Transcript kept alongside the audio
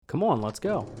Come on, let's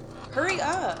go. Hurry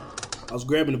up. I was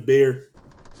grabbing a beer.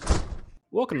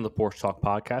 Welcome to the Porch Talk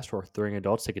podcast, where three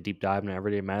adults take a deep dive into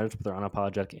everyday matters with their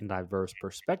unapologetic and diverse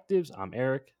perspectives. I'm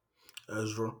Eric.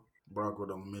 Ezra,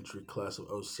 Brockwood Elementary, class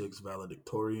of '06,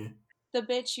 valedictorian. The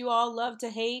bitch you all love to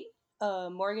hate,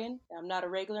 Morgan. I'm not a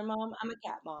regular mom. I'm a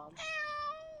cat mom.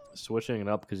 Switching it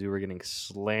up because you were getting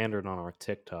slandered on our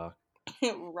TikTok.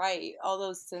 Right. All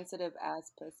those sensitive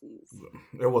ass pussies.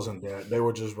 It wasn't that. They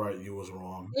were just right. You was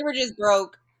wrong. They were just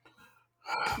broke.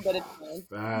 But it's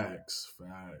fine.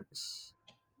 Facts.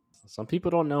 Some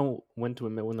people don't know when to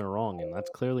admit when they're wrong, and that's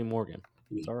clearly Morgan.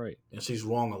 It's Yeah. all right. And she's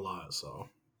wrong a lot, so.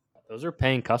 Those are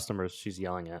paying customers she's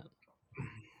yelling at.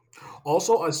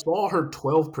 Also, I saw her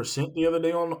 12% the other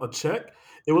day on a check.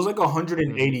 It was like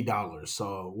 $180.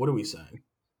 So, what are we saying?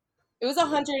 It was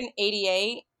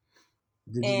 188.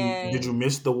 Did you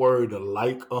miss the word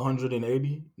like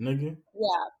 180, nigga?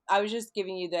 Yeah, I was just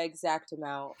giving you the exact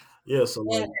amount. Yeah, so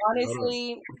like, And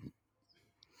honestly,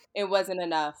 it wasn't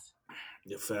enough.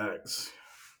 yeah, facts.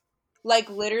 Like,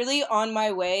 literally on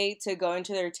my way to going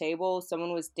to their table,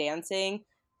 someone was dancing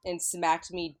and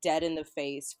smacked me dead in the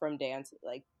face from dancing.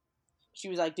 Like, she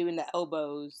was like doing the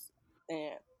elbows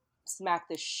and smacked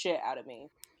the shit out of me.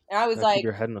 And I was Gotta like, keep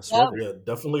your head in a swivel. Yeah,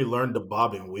 definitely learn to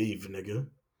bob and weave, nigga.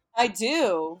 I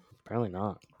do. Apparently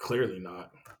not. Clearly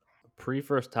not.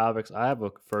 Pre-first topics, I have a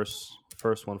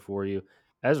first one for you.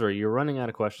 Ezra, you're running out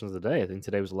of questions today. I think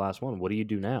today was the last one. What do you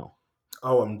do now?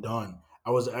 Oh, I'm done.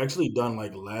 I was actually done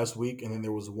like last week, and then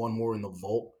there was one more in the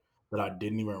vault that I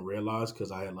didn't even realize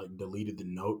because I had like deleted the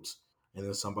notes. And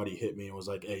then somebody hit me and was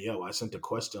like, "Hey, yo, I sent a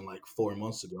question like 4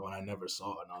 months ago, and I never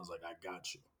saw it." And I was like, "I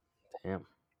got you." Damn.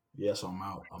 Yes, I'm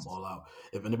out. I'm all out.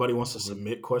 If anybody wants to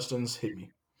submit questions, hit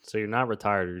me. So you're not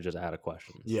retired, you're just out of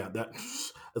questions. Yeah,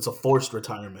 it's a forced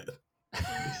retirement.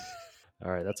 All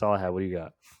right, that's all I have. What do you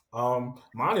got?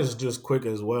 Mine is just quick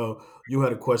as well. You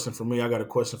had a question for me. I got a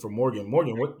question for Morgan.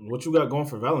 Morgan, what you got going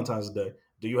for Valentine's Day?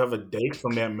 Do you have a date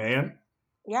from that man?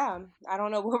 Yeah, I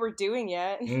don't know what we're doing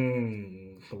yet.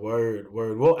 Word.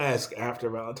 We'll ask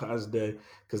after Valentine's Day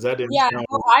because that didn't Yeah, sound.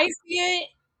 how I see it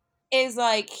is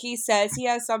like he says he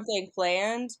has something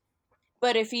planned,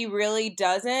 but if he really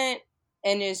doesn't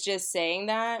and is just saying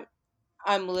that,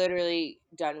 I'm literally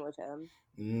done with him.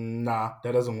 Nah,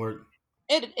 that doesn't work.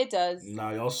 It does.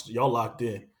 Nah, y'all locked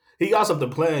in. He got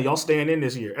something planned. Y'all staying in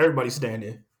this year. Everybody staying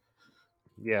in.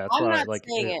 Yeah, that's I'm why. not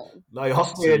staying in. Nah, y'all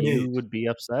So staying you in. would be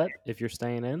upset if you're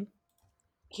staying in?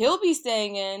 He'll be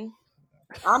staying in.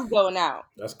 I'm going out.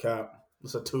 That's cap.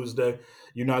 It's a Tuesday.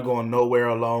 You're not going nowhere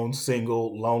alone,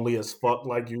 single, lonely as fuck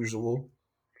like usual.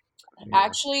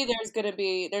 Actually,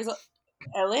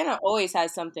 Atlanta always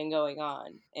has something going on,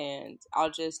 and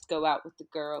I'll just go out with the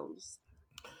girls.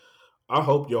 I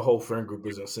hope your whole friend group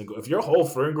isn't single. If your whole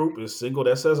friend group is single,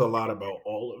 that says a lot about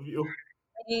all of you.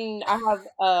 And I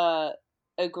have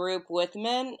a group with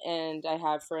men, and I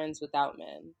have friends without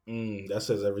men. That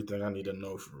says everything I need to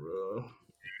know for real.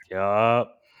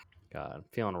 Yup. God, I'm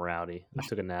feeling rowdy. I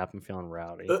took a nap. I'm feeling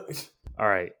rowdy. All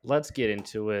right, let's get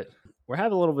into it. We're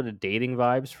having a little bit of dating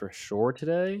vibes for sure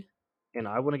today. And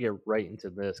I want to get right into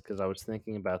this because I was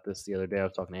thinking about this the other day. I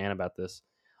was talking to Ann about this.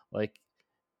 Like,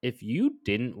 if you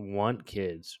didn't want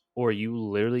kids or you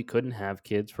literally couldn't have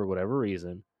kids for whatever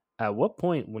reason, at what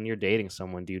point when you're dating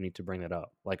someone do you need to bring that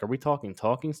up? Like, are we talking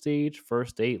stage,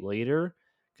 first date, later?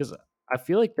 Because I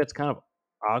feel like that's kind of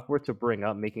awkward to bring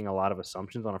up, making a lot of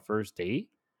assumptions on a first date.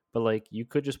 But like, you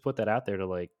could just put that out there to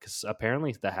like, because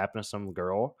apparently that happened to some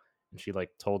girl, and she like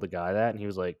told the guy that, and he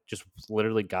was like, just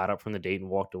literally got up from the date and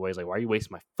walked away. He's like, why are you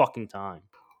wasting my fucking time?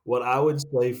 What I would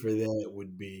say for that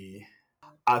would be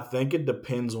I think it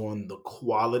depends on the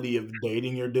quality of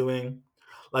dating you're doing.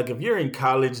 Like if you're in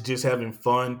college just having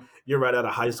fun, you're right out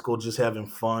of high school just having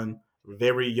fun,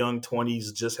 very young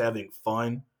 20s just having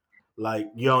fun, like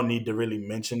you don't need to really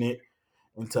mention it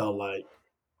until like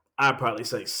I'd probably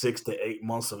say 6 to 8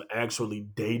 months of actually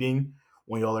dating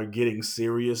when y'all are getting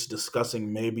serious,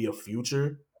 discussing maybe a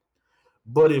future.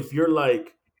 But if you're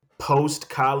like post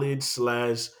college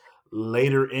slash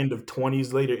later end of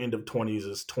 20s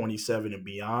is 27 and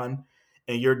beyond,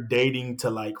 and you're dating to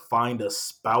like find a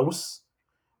spouse,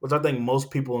 which I think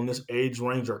most people in this age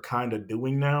range are kind of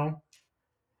doing now,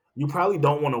 you probably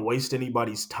don't want to waste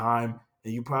anybody's time,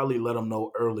 and you probably let them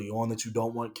know early on that you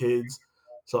don't want kids.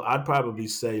 So I'd probably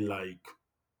say like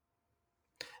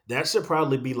that should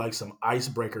probably be like some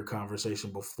icebreaker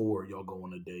conversation before y'all go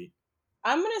on a date.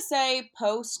 I'm gonna say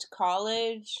post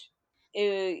college,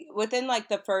 within like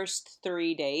the first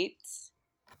 3 dates,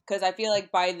 because I feel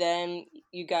like by then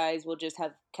you guys will just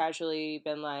have casually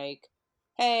been like,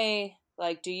 "Hey,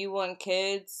 like, do you want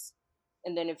kids?"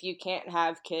 And then if you can't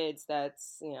have kids,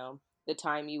 that's, the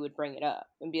time you would bring it up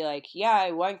and be like, yeah,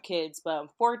 I want kids, but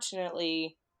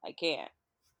unfortunately, I can't.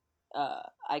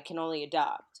 I can only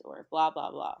adopt, or blah,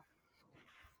 blah, blah.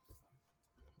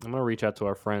 I'm gonna reach out to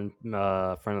our friend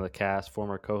of the cast,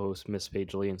 former co-host Miss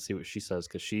Paige Lee, and see what she says,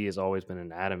 because she has always been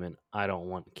an adamant I don't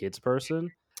want kids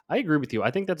person. I agree with you.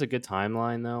 I think that's a good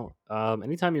timeline, though.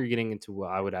 Anytime you're getting into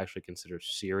what I would actually consider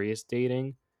serious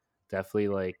dating, definitely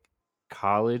like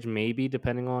college, maybe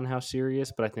depending on how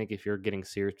serious. But I think if you're getting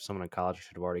serious with someone in college, it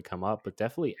should have already come up. But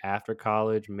definitely after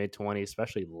college, mid-20s,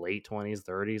 especially late 20s,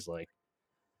 30s, like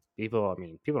people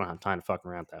don't have time to fuck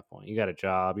around at that point. You got a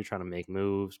job, you're trying to make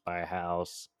moves, buy a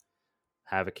house,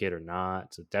 have a kid or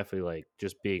not. So definitely like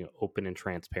just being open and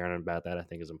transparent about that, I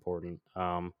think is important.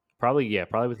 Probably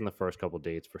within the first couple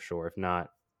dates for sure. If not,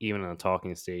 even on the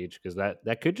talking stage, because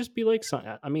that could just be like some.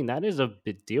 I mean, that is a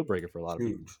big deal breaker for a lot of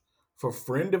people. Huge. For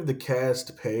friend of the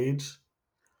cast Paige,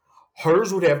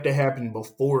 hers would have to happen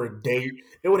before a date.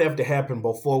 It would have to happen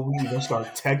before we even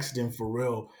start texting for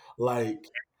real. Like,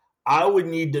 I would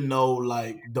need to know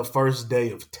like the first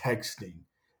day of texting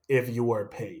if you were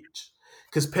Paige.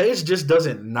 Because Paige just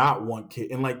doesn't not want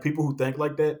kids. And like people who think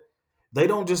like that, they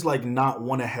don't just like not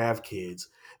want to have kids.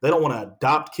 They don't want to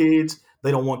adopt kids. They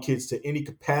don't want kids to any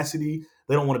capacity.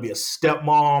 They don't want to be a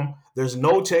stepmom. There's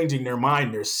no changing their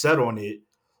mind. They're set on it.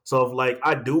 So if like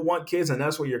I do want kids and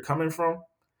that's where you're coming from,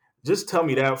 just tell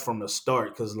me that from the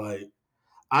start. Cause like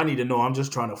I need to know I'm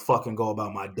just trying to fucking go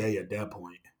about my day at that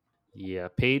point. Yeah,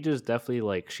 Paige is definitely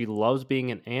like she loves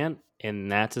being an aunt, and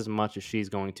that's as much as she's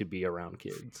going to be around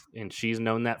kids. And she's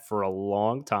known that for a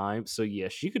long time. So yeah,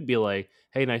 she could be like,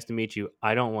 "Hey, nice to meet you.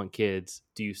 I don't want kids.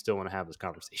 Do you still want to have this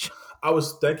conversation?" I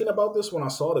was thinking about this when I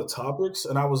saw the topics,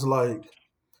 and I was like,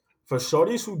 for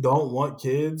shorties who don't want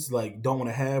kids, like don't want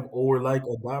to have or like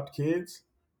adopt kids,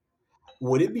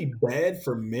 would it be bad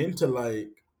for men to like?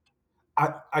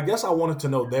 I guess I wanted to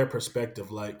know their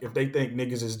perspective, like if they think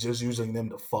niggas is just using them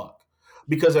to fuck,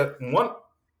 because at one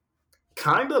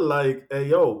kind of like, hey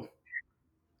yo,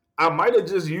 I might have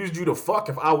just used you to fuck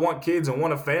if I want kids and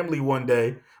want a family one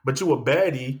day, but you a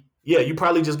baddie. Yeah, you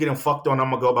probably just getting fucked on. I'm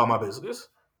gonna go about my business.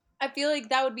 I feel like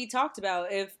that would be talked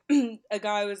about if a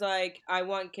guy was like, I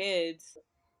want kids.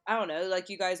 I don't know, like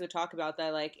you guys would talk about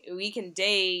that. Like, we can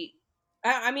date.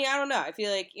 I mean, I don't know. I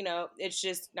feel like, it's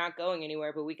just not going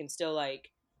anywhere, but we can still, like,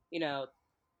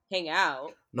 hang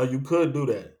out. No, you could do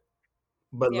that,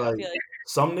 but Yeah, I like feel like.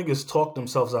 some niggas talk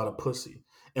themselves out of pussy.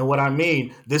 And what I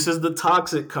mean, this is the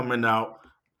toxic coming out.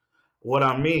 What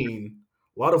I mean,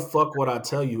 why the fuck would I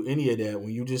tell you any of that when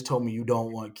you just told me you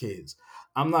don't want kids?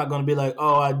 I'm not gonna be like,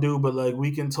 oh, I do, but like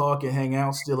we can talk and hang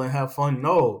out still and have fun.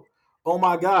 No. Oh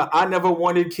my God, I never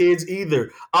wanted kids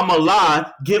either. I'm a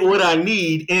lie, get what I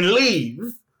need, and leave.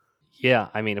 Yeah,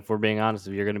 I mean, if we're being honest,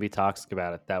 if you're going to be toxic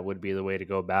about it, that would be the way to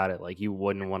go about it. Like, you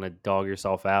wouldn't want to dog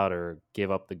yourself out or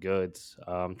give up the goods.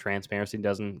 Transparency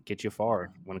doesn't get you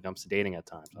far when it comes to dating at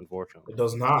times, unfortunately. It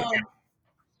does not.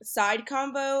 Side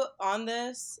combo on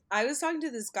this, I was talking to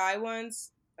this guy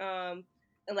once, and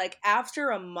like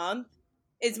after a month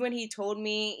is when he told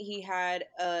me he had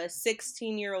a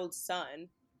 16-year-old son.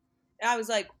 And I was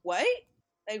like, what?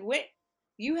 Like, what?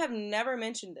 You have never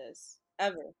mentioned this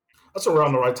ever. That's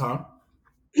around the right time.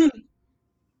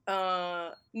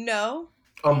 No.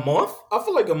 A month? I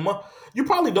feel like a month. You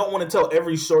probably don't want to tell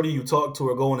every shorty you talk to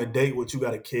or go on a date with you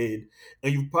got a kid,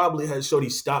 and you probably had shorty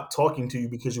stop talking to you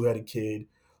because you had a kid.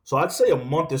 So I'd say a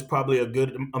month is probably a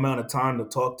good amount of time to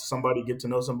talk to somebody, get to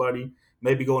know somebody,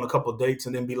 maybe go on a couple dates,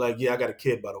 and then be like, "Yeah, I got a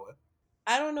kid, by the way."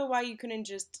 I don't know why you couldn't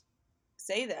just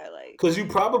say that. Like, Because you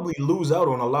probably lose out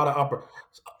on a lot of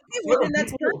opportunities. well, then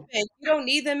that's perfect. You don't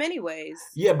need them anyways.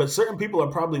 Yeah, but certain people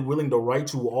are probably willing to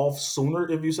write you off sooner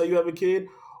if you say you have a kid.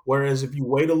 Whereas if you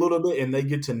wait a little bit and they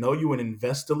get to know you and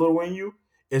invest a little in you,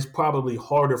 it's probably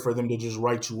harder for them to just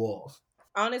write you off.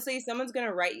 Honestly, someone's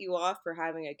gonna write you off for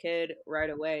having a kid right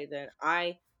away, then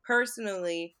I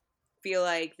personally feel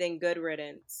like then good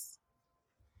riddance.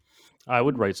 I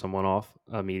would write someone off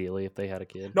immediately if they had a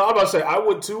kid. No, I'm about to say I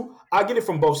would too. I get it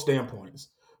from both standpoints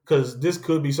because this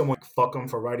could be someone fuck them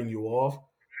for writing you off,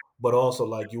 but also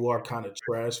like you are kind of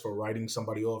trash for writing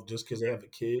somebody off just because they have a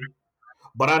kid.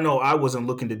 But I know I wasn't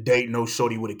looking to date no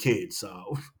shorty with a kid.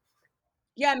 So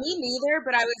Yeah, me neither,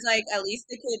 but I was like, at least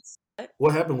the kid's.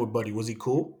 what happened with Buddy? Was he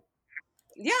cool?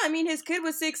 Yeah, I mean, his kid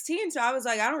was 16, so I was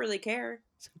like, I don't really care.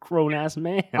 It's a grown ass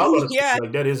man. Yeah.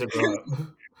 Like that is a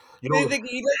grown. You know, He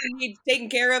doesn't need taken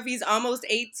care of. He's almost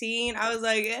 18. I was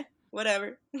like,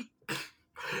 whatever.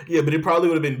 yeah, but it probably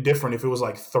would have been different if it was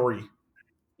like 3.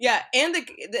 Yeah, and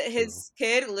his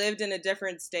kid lived in a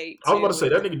different state, too. I was about to say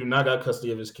that nigga do not got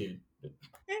custody of his kid.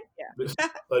 Yeah.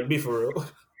 Like, be for real.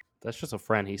 That's just a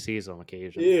friend he sees on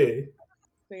occasion. Yeah.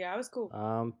 But yeah, it was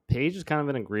cool. Paige is kind of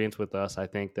in agreement with us. I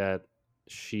think that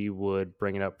she would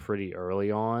bring it up pretty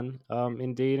early on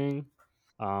in dating.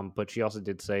 But she also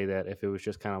did say that if it was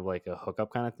just kind of like a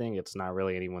hookup kind of thing, it's not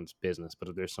really anyone's business. But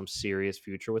if there's some serious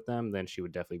future with them, then she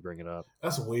would definitely bring it up.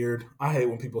 That's weird. I hate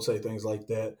when people say things like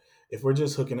that. If we're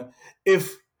just hooking up,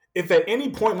 if at any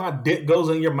point my dick goes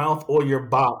in your mouth or your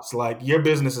box, like your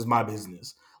business is my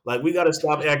business. Like we gotta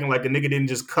stop acting like a nigga didn't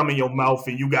just come in your mouth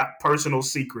and you got personal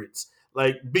secrets.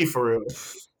 Like be for real.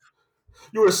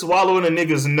 You were swallowing a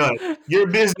nigga's nut. Your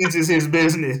business is his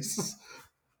business.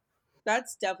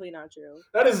 That's definitely not true.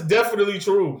 That is definitely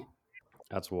true.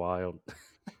 That's wild.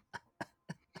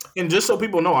 And just so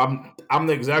people know, I'm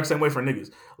the exact same way for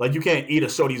niggas. Like you can't eat a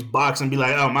shorty's box and be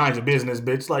like, "Oh, mind your business,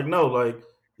 bitch." Like no, like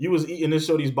you was eating this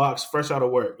shorty's box fresh out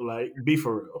of work. Like be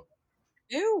for real.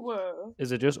 Ew.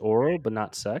 Is it just oral but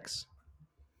not sex?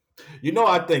 You know,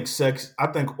 I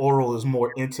think oral is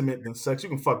more intimate than sex. You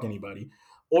can fuck anybody.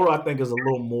 Oral, I think, is a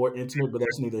little more intimate, but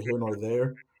that's neither here nor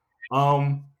there.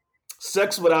 Um,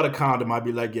 Sex without a condom, I'd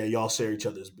be like, yeah, y'all share each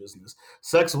other's business.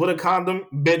 Sex with a condom,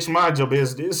 bitch, mind your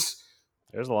business.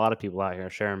 There's a lot of people out here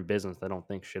sharing business that don't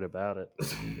think shit about it.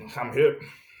 I'm here.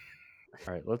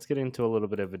 All right, let's get into a little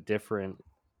bit of a different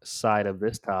side of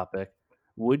this topic.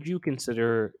 Would you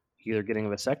consider either getting a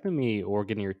vasectomy or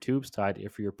getting your tubes tied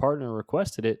if your partner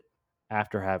requested it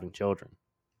after having children?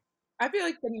 I feel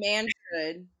like the man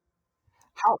should.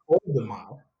 How old am I?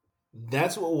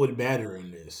 That's what would matter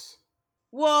in this.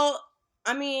 Well,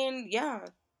 I mean, yeah.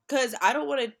 Because I don't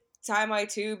want to tie my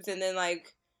tubes and then,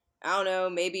 like, I don't know,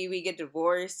 maybe we get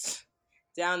divorced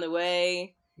down the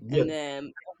way. Yeah. And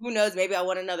then, who knows, maybe I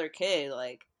want another kid.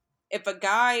 Like, if a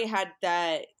guy had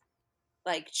that,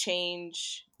 like,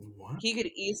 change, What? he could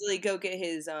easily go get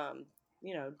his,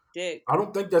 dick. I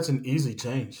don't think that's an easy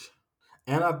change.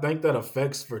 And I think that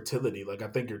affects fertility. Like I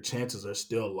think your chances are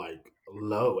still like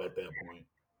low at that point.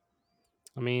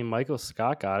 I mean, Michael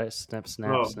Scott got it. Snap,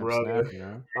 snap, Oh, snap, brother. snap, you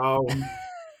know?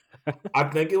 I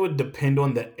think it would depend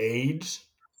on the age,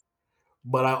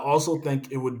 but I also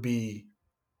think it would be.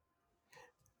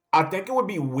 I think it would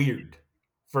be weird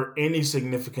for any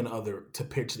significant other to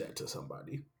pitch that to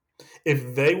somebody.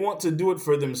 If they want to do it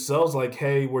for themselves, like,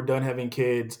 hey, we're done having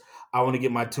kids, I want to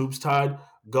get my tubes tied,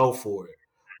 go for it.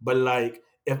 But like,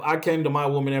 if I came to my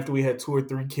woman after we had 2 or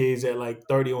 3 kids at like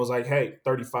 30 and was like, hey,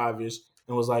 35 ish,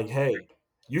 and was like, hey,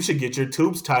 you should get your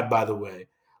tubes tied, by the way.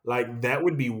 Like, that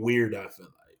would be weird, I feel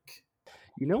like.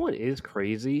 You know what is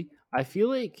crazy? I feel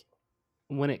like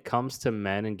when it comes to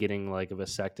men and getting like a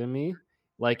vasectomy,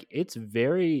 like it's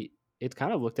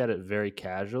kind of looked at it very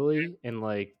casually, and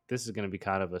like this is going to be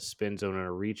kind of a spin zone and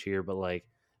a reach here, but like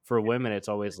for women it's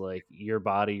always like your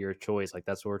body, your choice. Like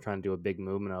that's what we're trying to do a big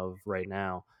movement of right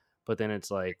now. But then it's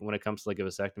like when it comes to like a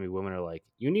vasectomy, women are like,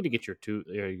 you need to get your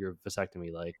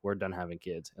vasectomy. Like we're done having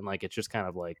kids, and like it's just kind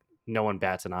of like no one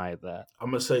bats an eye at that. I'm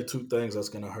going to say 2 things that's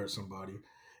going to hurt somebody.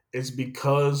 It's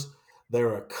because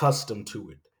they're accustomed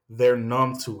to it. They're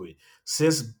numb to it.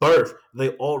 Since birth, they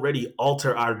already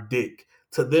alter our dick.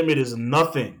 To them, it is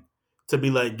nothing to be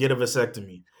like, get a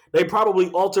vasectomy. They probably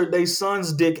altered their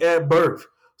son's dick at birth.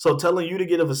 So telling you to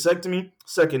get a vasectomy,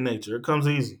 second nature. It comes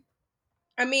easy.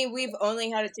 I mean, we've only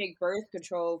had to take birth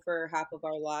control for half of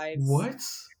our lives. What?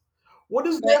 What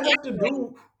does But that have to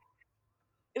do?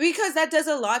 Because that does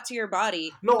a lot to your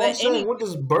body. No, but I'm saying, what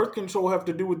does birth control have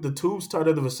to do with the tubes tied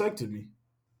to the vasectomy?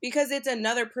 Because it's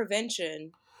another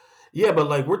prevention. Yeah, but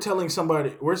like we're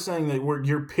saying that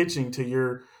you're pitching to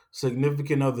your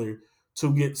significant other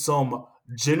to get some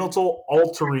genital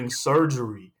altering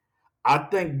surgery. I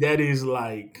think that is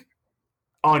like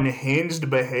unhinged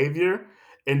behavior.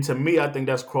 And to me, I think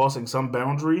that's crossing some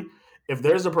boundary. If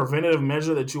there's a preventative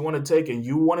measure that you want to take and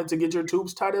you wanted to get your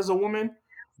tubes tied as a woman,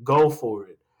 go for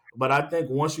it. But I think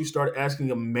once you start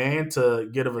asking a man to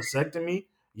get a vasectomy,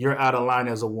 you're out of line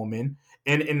as a woman.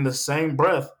 And in the same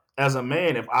breath, as a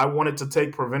man, if I wanted to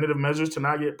take preventative measures to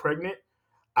not get pregnant,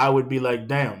 I would be like,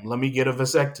 damn, let me get a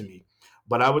vasectomy.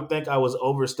 But I would think I was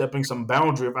overstepping some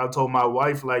boundary if I told my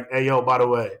wife, like, hey, yo, by the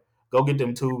way, go get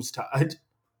them tubes tied.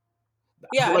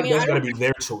 Yeah, I feel like that's I got to don't be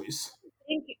their choice.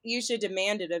 think you should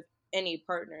demand it of any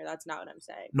partner. That's not what I'm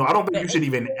saying. No, I don't think But you should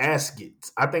even ask it.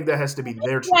 I think that has to be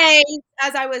their choice. anyway,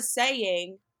 as I was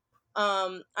saying,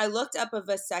 I looked up a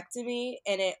vasectomy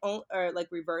and or like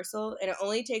reversal, and it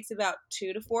only takes about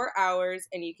 2 to 4 hours,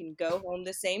 and you can go home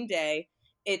the same day.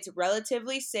 It's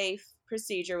relatively safe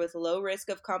procedure with low risk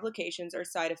of complications or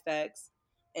side effects,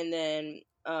 and then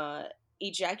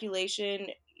ejaculation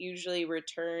usually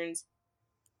returns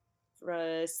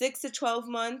 6 to 12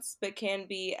 months, but can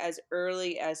be as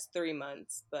early as 3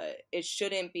 months, but it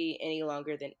shouldn't be any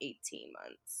longer than 18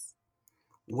 months.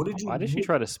 What did you? Why did she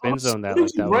try to spin zone that What like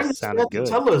did you that bring was this sounded back to good?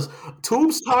 tell us?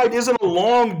 Tubes tied isn't a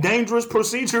long, dangerous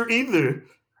procedure either.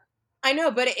 I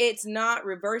know, but it's not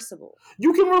reversible.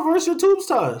 You can reverse your tubes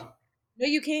tied. No,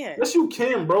 you can't. Yes, you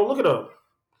can, bro. Look it up.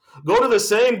 Go to the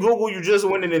same Google you just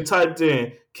went in and typed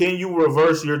in. Can you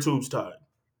reverse your tubes tied?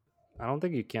 I don't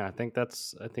think you can. I think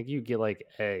you get like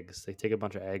eggs. They take a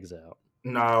bunch of eggs out.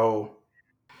 No.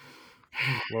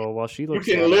 Well, while she You looks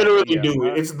can that up, literally do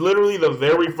it. It's literally the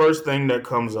very first thing that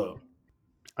comes up.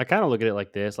 I kind of look at it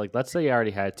like this. Like, let's say I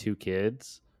already had 2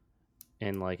 kids,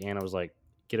 and like Anna was like,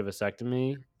 "Get a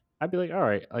vasectomy." I'd be like, "All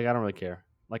right." Like, I don't really care.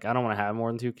 Like, I don't want to have more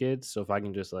than 2 kids. So if I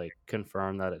can just like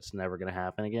confirm that it's never gonna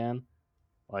happen again,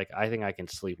 like, I think I can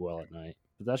sleep well at night.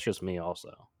 But that's just me,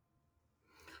 also.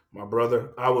 My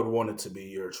brother, I would want it to be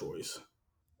your choice.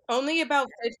 Only about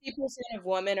 50% of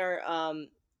women are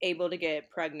able to get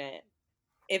pregnant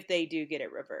if they do get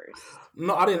it reversed.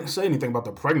 No, I didn't say anything about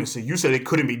the pregnancy. You said it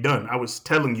couldn't be done. I was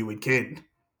telling you it can.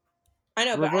 I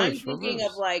know, but I'm Reverse. thinking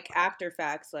of like after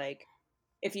facts, like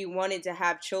if you wanted to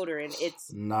have children,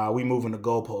 it's Nah, we moving the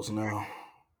goalposts now.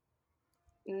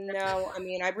 no. I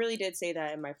mean, I really did say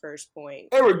that in my first point.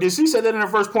 Eric, did she say that in her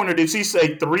first point, or did she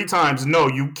say 3 times, no,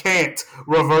 you can't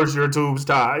reverse your tubes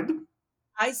tied?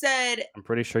 I said, I'm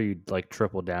pretty sure you like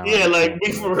triple down. Yeah, on like,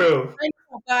 be for real.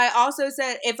 but I also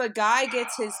said if a guy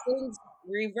gets his things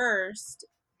reversed,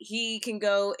 he can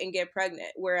go and get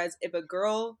pregnant. Whereas if a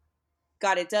girl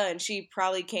got it done, she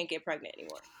probably can't get pregnant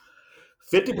anymore.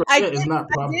 50% is not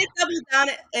I did double down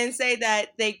and say that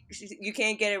you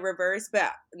can't get it reversed,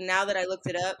 but now that I looked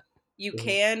it up, you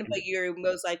can, but you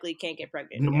most likely can't get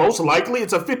pregnant again. Most likely,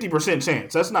 it's a 50%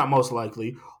 chance. That's not most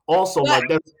likely. Also, like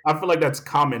that's, I feel like that's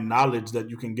common knowledge that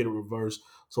you can get it reversed.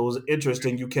 So it was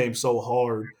interesting you came so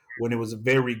hard when it was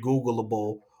very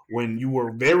Googleable, when you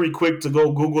were very quick to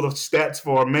go Google the stats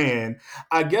for a man.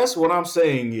 I guess what I'm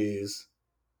saying is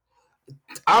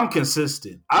I'm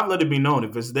consistent. I've let it be known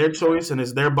if it's their choice and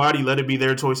it's their body, let it be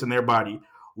their choice and their body.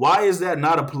 Why is that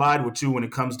not applied with you when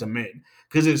it comes to men?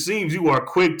 Because it seems you are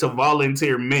quick to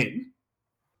volunteer men.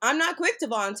 I'm not quick to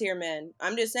volunteer men.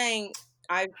 I'm just saying,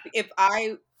 if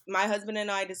my husband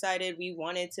and I decided we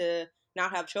wanted to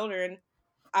not have children,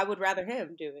 I would rather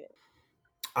him do it.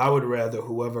 I would rather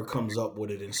whoever comes up with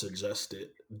it and suggests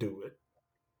it do it.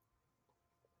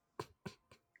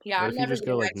 Yeah, what if you just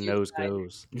go like nose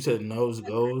goes? You said nose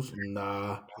goes?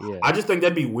 Nah. Yeah. I just think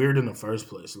that'd be weird in the first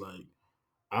place. Like,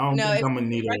 I don't think I'm gonna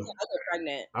need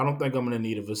pregnant. I don't think I'm gonna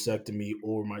need a vasectomy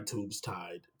or my tubes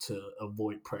tied to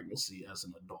avoid pregnancy as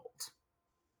an adult.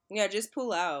 Yeah, just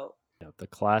pull out. Yeah, the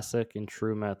classic and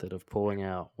true method of pulling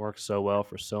out works so well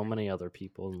for so many other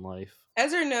people in life.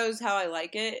 Ezra knows how I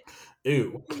like it.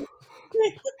 Ew.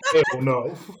 Ew,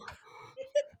 no.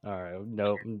 All right,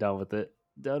 nope, I'm done with it.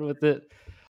 Done with it.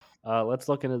 Let's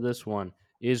look into this one.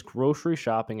 Is grocery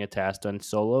shopping a task done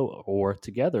solo or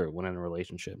together when in a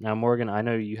relationship? Now, Morgan, I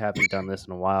know you haven't done this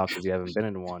in a while because you haven't been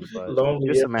in one, but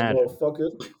just imagine.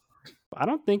 I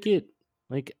don't think it,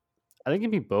 like, I think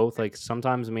it'd be both. Like,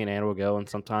 sometimes me and Anna will go, and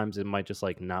sometimes it might just,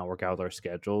 like, not work out with our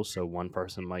schedules, so one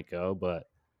person might go, but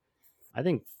I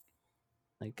think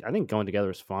going together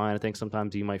is fine. I think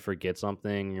sometimes you might forget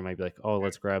something. You might be like, oh,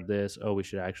 let's grab this. Oh, we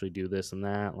should actually do this and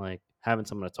that. Like, having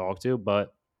someone to talk to,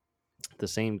 but at the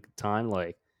same time,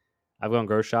 like, I've gone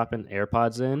grocery shopping,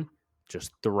 AirPods in,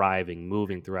 just thriving,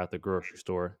 moving throughout the grocery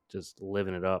store, just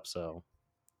living it up. So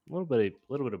a little bit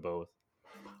of both.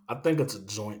 I think it's a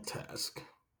joint task.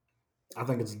 I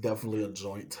think it's definitely a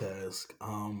joint task.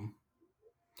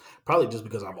 Probably just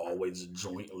because I've always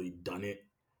jointly done it.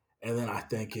 And then I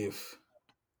think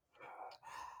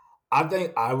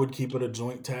I would keep it a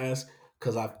joint task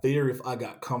because I fear if I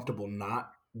got comfortable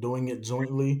not doing it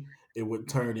jointly, it would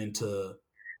turn into,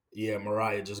 yeah,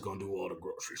 Mariah just gonna do all the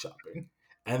grocery shopping.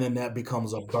 And then that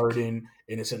becomes a burden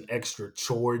and it's an extra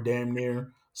chore damn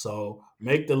near. So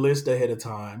make the list ahead of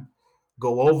time,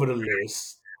 go over the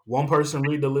list. One person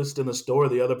read the list in the store,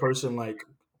 the other person like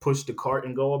push the cart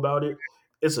and go about it.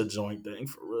 It's a joint thing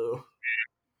for real.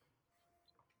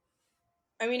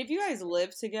 I mean, if you guys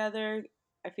live together,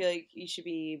 I feel like you should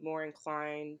be more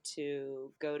inclined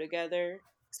to go together,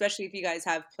 especially if you guys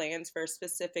have plans for a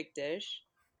specific dish.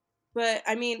 But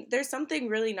I mean, there's something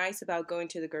really nice about going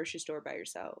to the grocery store by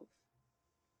yourself.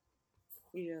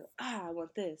 You know, I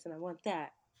want this and I want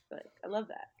that. Like, I love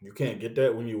that. You can't get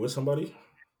that when you're with somebody?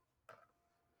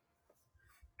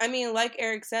 I mean, like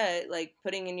Eric said, like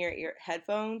putting in your ear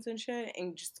headphones and shit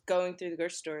and just going through the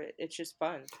grocery store, it's just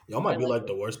fun. Y'all might be like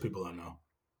the worst people I know.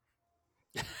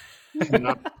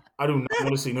 I do not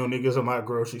want to see no niggas in my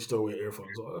grocery store with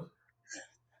earphones on.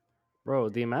 Bro,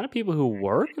 the amount of people who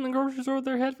work in the grocery store with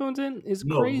their headphones in is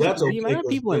No, crazy. that's The okay amount of because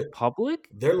people in public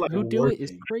they're like who do it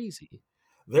is working. crazy.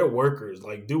 They're workers.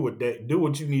 Like do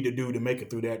what you need to do to make it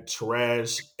through that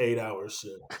trash 8 hour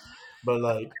shift. But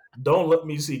like, don't let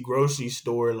me see grocery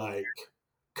store like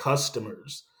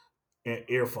customers and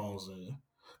earphones in.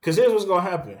 Because here's what's gonna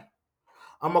happen.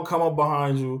 I'm gonna come up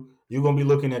behind you. You're gonna be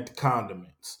looking at the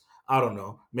condiments. I don't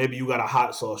know. Maybe you got a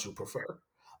hot sauce you prefer.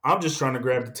 I'm just trying to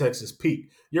grab the Texas Pete.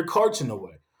 Your cart's in the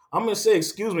way. I'm gonna say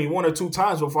excuse me 1 or 2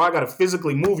 times before I gotta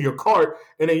physically move your cart,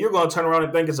 and then you're gonna turn around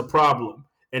and think it's a problem.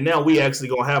 And now we actually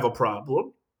gonna have a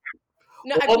problem.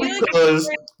 No, I All feel like if because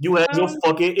you're you had your headphones,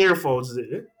 fucking earphones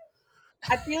in.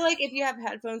 I feel like if you have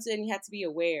headphones in, you have to be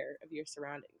aware of your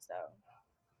surroundings, though.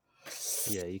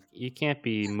 Yeah, you can't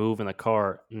be moving the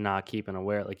cart not keeping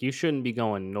aware. Like you shouldn't be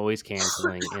going noise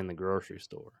canceling in the grocery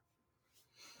store.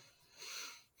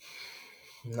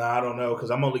 Nah, I don't know because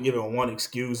I'm only giving one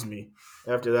excuse me.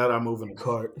 After that, I move in the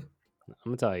cart. I'm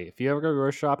gonna tell you, if you ever go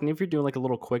grocery shopping, if you're doing like a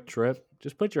little quick trip,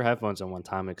 just put your headphones on one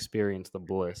time and experience the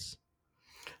bliss.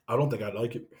 I don't think I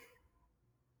like it.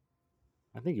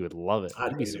 I think you would love it.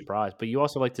 I'd You'd be hate it. surprised. But you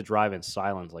also like to drive in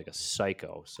silence like a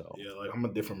psycho. So Yeah, like I'm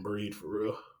a different breed for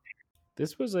real.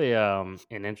 this was a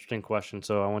an interesting question.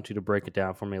 So I want you to break it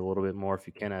down for me a little bit more if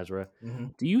you can, Ezra. Mm-hmm.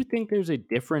 Do you think there's a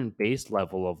different base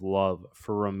level of love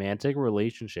for romantic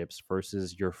relationships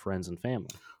versus your friends and family?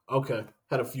 Okay,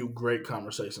 had a few great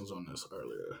conversations on this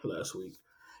earlier last week.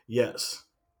 Yes,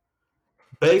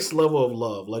 base level of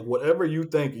love, like whatever you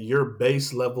think your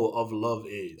base level of love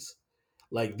is,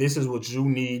 like this is what you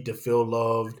need to feel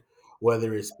loved.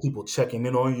 Whether it's people checking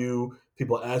in on you,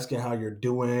 people asking how you're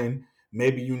doing,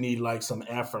 maybe you need like some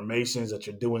affirmations that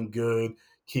you're doing good,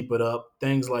 keep it up,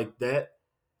 things like that.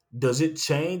 Does it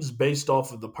change based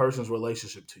off of the person's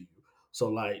relationship to you? So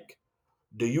like,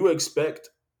 do you expect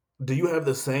do you have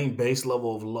the same base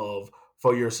level of love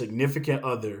for your significant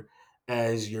other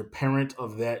as your parent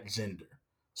of that gender?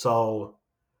 So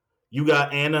you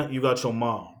got Anna, you got your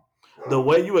mom. The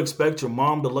way you expect your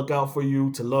mom to look out for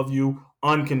you, to love you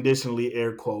unconditionally,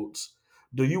 air quotes,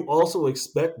 do you also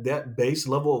expect that base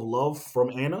level of love from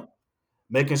Anna?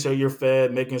 Making sure you're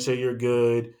fed, making sure you're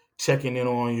good, checking in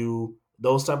on you,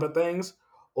 those type of things?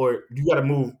 Or you gotta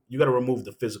remove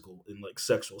the physical and like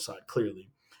sexual side clearly.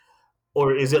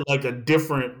 Or is it like a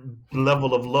different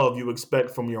level of love you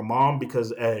expect from your mom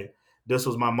because hey, this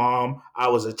was my mom, I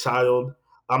was a child,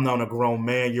 I'm not a grown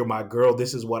man, you're my girl,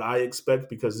 this is what I expect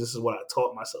because this is what I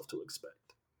taught myself to expect.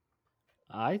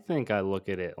 I think I look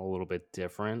at it a little bit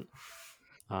different.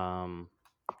 Um,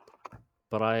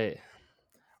 but I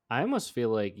almost feel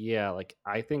like, yeah, like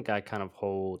I think I kind of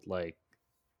hold like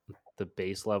the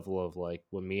base level of like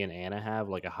what me and Anna have,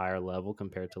 like a higher level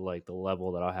compared to like the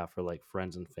level that I have for like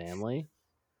friends and family.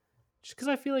 Just because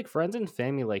I feel like friends and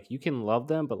family, like you can love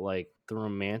them, but like the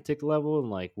romantic level and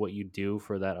like what you do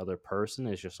for that other person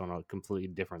is just on a completely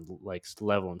different like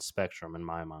level and spectrum in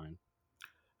my mind.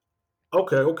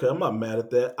 Okay, okay, I'm not mad at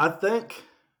that. I think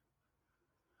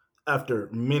after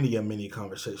many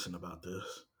conversation about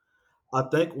this, I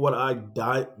think what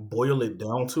boil it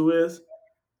down to is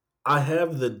I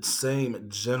have the same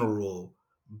general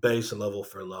base level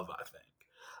for love,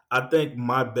 I think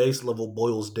my base level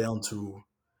boils down to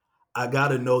I got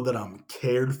to know that I'm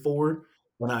cared for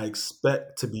and I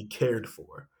expect to be cared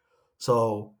for.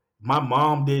 So my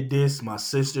mom did this, my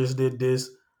sisters did this,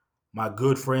 my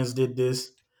good friends did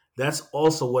this. That's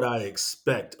also what I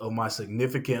expect of my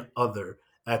significant other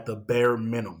at the bare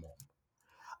minimum.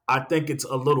 I think it's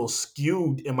a little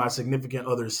skewed in my significant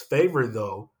other's favor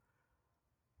though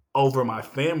over my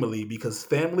family because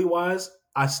family wise,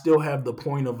 I still have the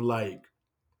point of like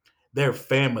they're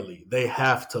family. They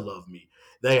have to love me.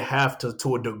 They have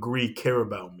to a degree, care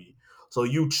about me. So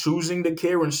you choosing to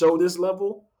care and show this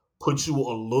level puts you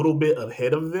a little bit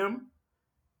ahead of them.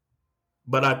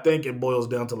 But I think it boils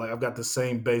down to like I've got the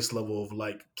same base level of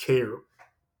like care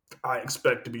I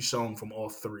expect to be shown from all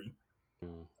three.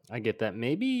 I get that.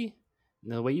 Maybe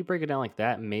the way you break it down like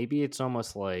that, maybe it's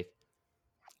almost like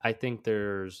I think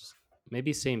there's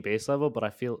maybe same base level, but I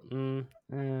feel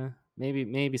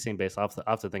maybe same base. I'll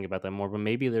have to think about that more. But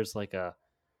maybe there's like a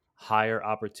higher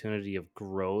opportunity of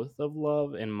growth of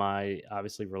love in my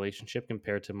obviously relationship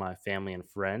compared to my family and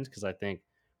friends because I think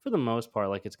for the most part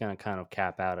like it's gonna kind of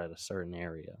cap out at a certain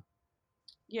area.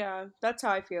 Yeah, that's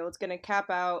how I feel. It's gonna cap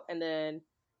out, and then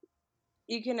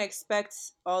you can expect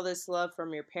all this love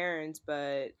from your parents,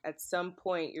 but at some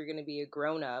point you're gonna be a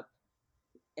grown up,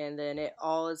 and then it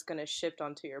all is gonna shift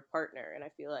onto your partner. And I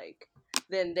feel like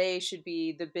then they should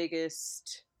be the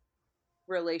biggest.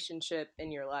 relationship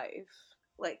in your life.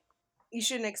 Like, you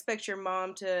shouldn't expect your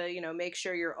mom to, make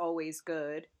sure you're always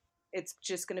good. It's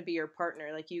just going to be your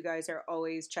partner. Like, you guys are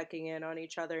always checking in on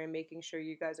each other and making sure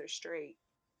you guys are straight.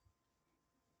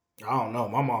 I don't know.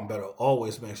 My mom better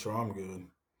always make sure I'm good.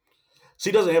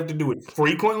 She doesn't have to do it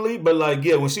frequently, but like,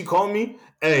 yeah, when she called me,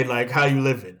 hey, like, how you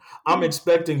living? I'm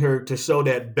expecting her to show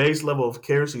that base level of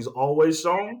care she's always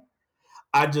shown.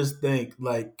 I just think,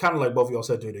 like, kind of like both of y'all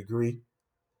said to a degree,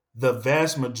 the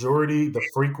vast majority, the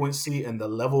frequency, and the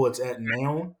level it's at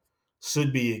now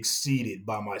should be exceeded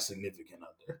by my significant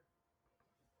other.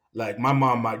 Like, my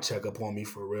mom might check up on me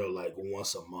for real, like,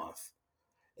 once a month.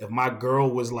 If my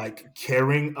girl was like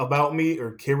caring about me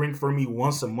or caring for me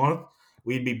once a month,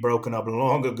 we'd be broken up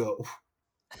long ago.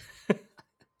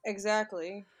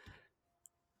 Exactly.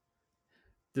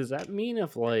 Does that mean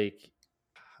if like,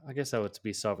 I guess that would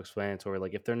be self-explanatory.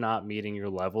 Like, if they're not meeting your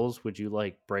levels, would you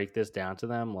like break this down to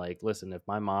them? Like, listen, if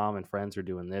my mom and friends are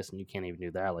doing this and you can't even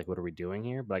do that, like, what are we doing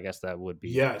here? But I guess that would be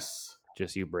Yes.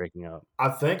 just you breaking up. I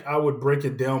think I would break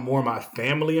it down more my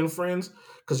family and friends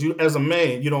because you, as a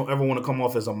man, you don't ever want to come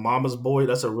off as a mama's boy.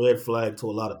 That's a red flag to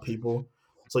a lot of people.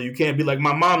 So you can't be like,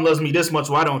 my mom loves me this much.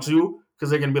 Why don't you? Because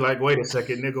they're gonna be like, wait a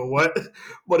second, nigga, what?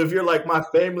 But if you're like, my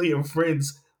family and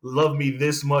friends love me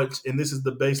this much, and this is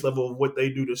the base level of what they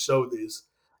do to show this,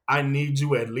 I need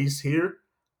you at least here.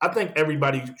 I think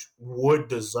everybody would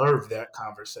deserve that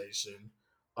conversation.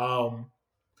 Um,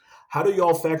 how do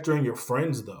y'all factor in your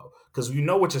friends though? Because you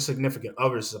know what your significant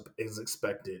other is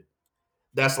expected.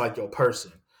 That's like your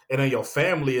person, and then your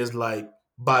family is like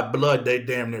by blood they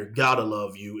damn near gotta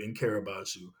love you and care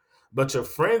about you. But your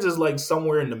friends is like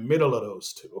somewhere in the middle of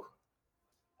those two.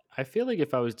 I feel like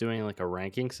if I was doing like a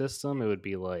ranking system, it would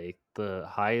be like the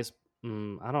highest.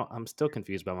 I'm still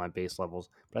confused about my base levels,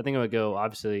 but I think it would go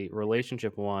obviously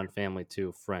relationship 1, family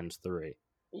 2, friends 3.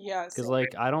 Yes. Because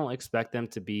like I don't expect them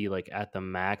to be like at the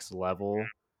max level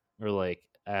or like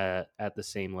at the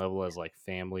same level as like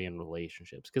family and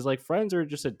relationships. Because like friends are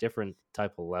just a different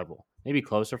type of level. Maybe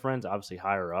closer friends, obviously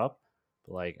higher up,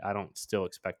 but like I don't still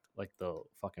expect like the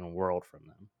fucking world from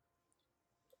them.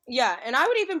 Yeah, and I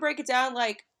would even break it down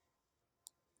like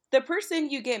the person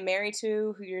you get married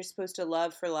to, who you're supposed to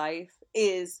love for life,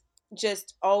 is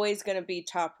just always going to be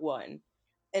top one.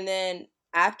 And then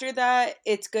after that,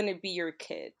 it's going to be your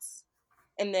kids.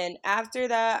 And then after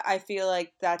that, I feel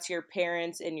like that's your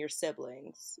parents and your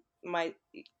siblings.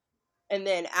 And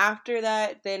then after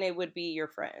that, then it would be your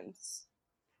friends.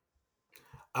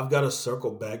 I've got to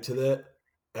circle back to that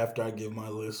after I give my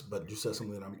list, but you said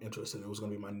something that I'm interested in. It was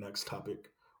going to be my next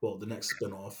topic. Well, the next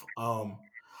spinoff.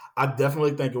 I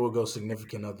definitely think it would go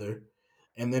significant other,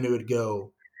 and then it would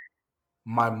go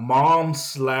my mom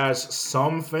slash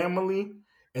some family,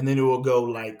 and then it will go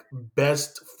like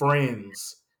best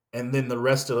friends, and then the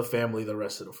rest of the family, the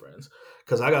rest of the friends.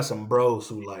 Because I got some bros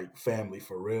who like family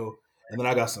for real, and then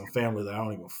I got some family that I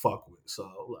don't even fuck with. So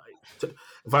like,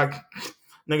 if I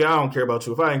nigga, I don't care about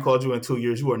you. If I ain't called you in 2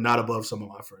 years, you are not above some of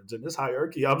my friends in this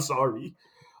hierarchy. I'm sorry.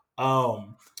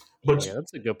 Um, but Yeah,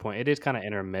 that's a good point. It is kind of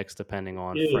intermixed depending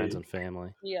on friends yeah, and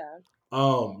family. Yeah.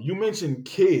 you mentioned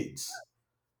kids.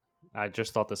 I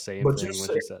just thought the same But thing when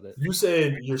she said it. you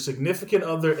said your significant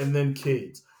other and then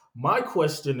kids. My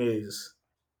question is,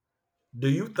 do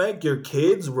you think your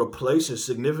kids replace your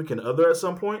significant other at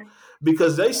some point?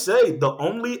 Because they say the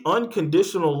only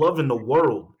unconditional love in the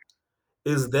world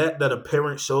is that a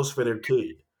parent shows for their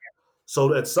kid.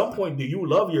 So at some point, do you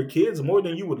love your kids more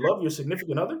than you would love your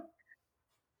significant other?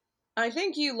 I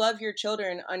think you love your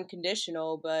children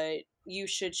unconditional, but you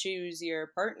should choose your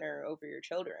partner over your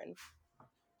children.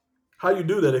 How you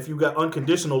do that if you got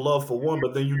unconditional love for one,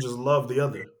 but then you just love the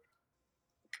other?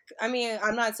 I mean,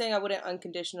 I'm not saying I wouldn't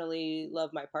unconditionally love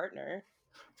my partner.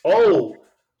 Oh,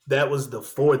 that was the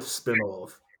fourth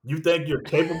spinoff. You think you're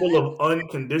capable of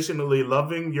unconditionally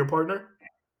loving your partner?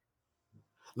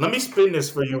 Let me spin this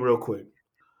for you real quick.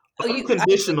 Oh,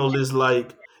 Unconditional is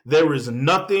like there is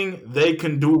nothing they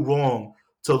can do wrong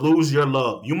to lose your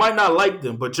love. You might not like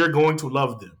them, but you're going to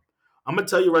love them. I'm gonna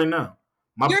tell you right now.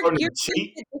 My partner your kids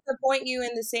cheat. could disappoint you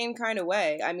in the same kind of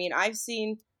way. I mean, I've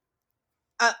seen.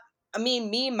 Uh, I mean,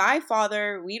 me, my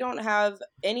father, we don't have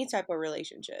any type of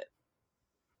relationship,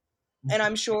 and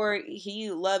I'm sure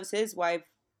he loves his wife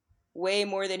way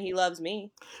more than he loves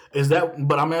me. Is that?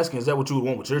 But I'm asking, is that what you would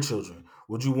want with your children?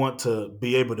 Would you want to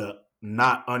be able to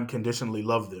not unconditionally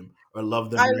love them or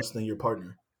love them I, less than your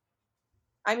partner?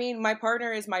 I mean, my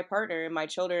partner is my partner, and my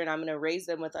children, I'm going to raise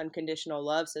them with unconditional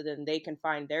love, so then they can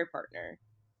find their partner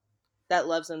that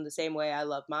loves them the same way I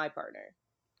love my partner.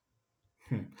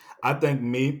 I think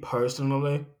me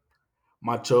personally,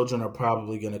 my children are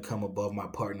probably going to come above my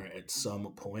partner at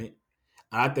some point.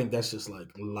 And I think that's just like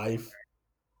life.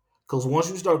 Because once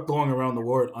you start throwing around the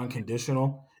word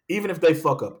unconditional, even if they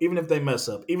fuck up, even if they mess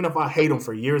up, even if I hate them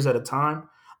for years at a time,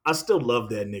 I still love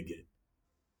that nigga.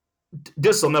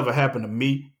 This will never happen to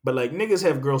me, but like niggas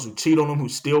have girls who cheat on them, who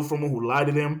steal from them, who lie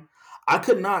to them. I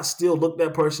could not still look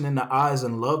that person in the eyes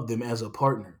and love them as a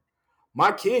partner.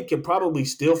 My kid can probably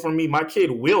steal from me. My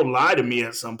kid will lie to me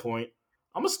at some point.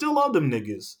 I'ma still love them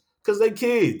niggas. Cause they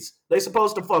kids. They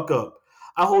supposed to fuck up.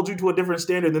 I hold you to a different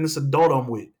standard than this adult I'm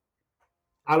with.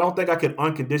 I don't think I could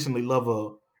unconditionally love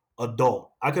a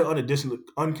adult. I could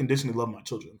unconditionally love my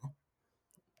children.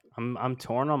 I'm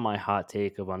torn on my hot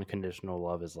take of unconditional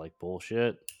love is like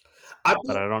bullshit, I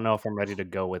but think, I don't know if I'm ready to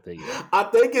go with it yet. I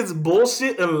think it's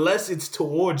bullshit unless it's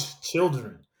towards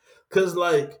children. Cause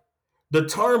like the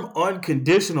term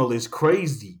unconditional is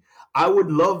crazy. I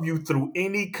would love you through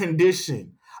any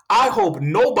condition. I hope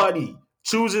nobody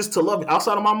chooses to love me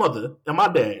outside of my mother and my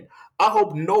dad. I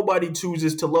hope nobody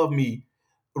chooses to love me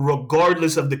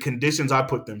regardless of the conditions I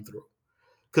put them through.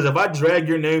 Because if I drag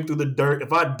your name through the dirt,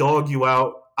 if I dog you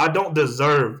out, I don't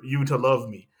deserve you to love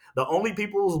me. The only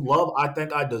people's love I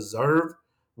think I deserve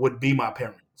would be my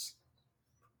parents.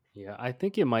 Yeah, I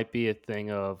think it might be a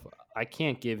thing of I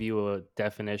can't give you a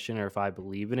definition or if I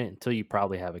believe in it until you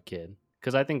probably have a kid.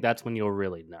 Because I think that's when you'll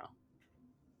really know.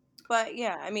 But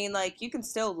yeah, I mean, like, you can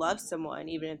still love someone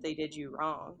even if they did you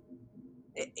wrong.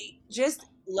 Just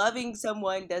loving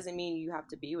someone doesn't mean you have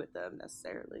to be with them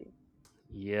necessarily.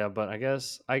 Yeah, but I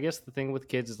guess the thing with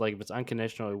kids is like if it's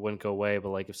unconditional, it wouldn't go away. But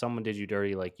like if someone did you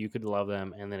dirty, like you could love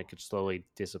them and then it could slowly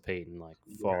dissipate and like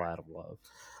fall out of love.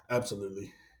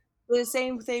 Absolutely. The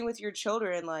same thing with your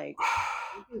children. Like,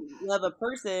 you can love a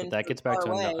But person that from gets back far to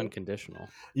away.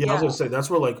 unconditional. Yeah, I was Yeah. gonna say that's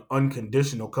where like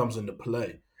unconditional comes into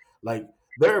play. Like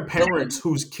there are But parents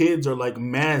whose kids are like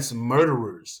mass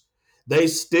murderers. They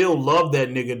still love that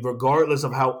nigga regardless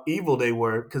of how evil they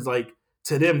were, because like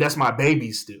to them that's my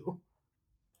baby still.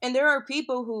 and there are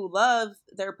people who love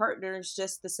their partners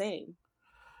just the same.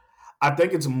 I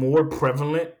think it's more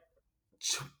prevalent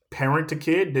parent to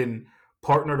kid than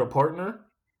partner to partner.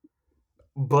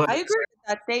 But I agree with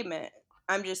that statement.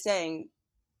 I'm just saying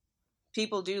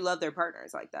people do love their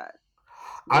partners like that.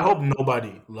 I Women. hope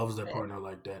nobody loves their partner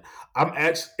like that. I'm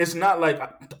actually, it's not like,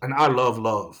 and I love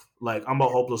love. Like I'm a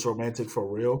hopeless romantic for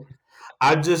real.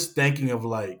 I'm just thinking of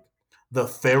like the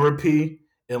therapy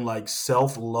and like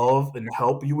self love and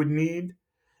help you would need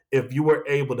if you were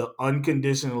able to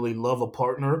unconditionally love a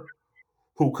partner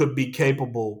who could be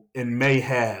capable and may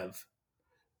have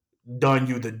done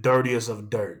you the dirtiest of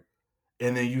dirt.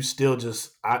 And then you still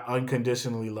just I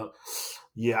unconditionally love.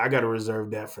 Yeah, I got to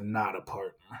reserve that for not a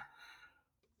partner.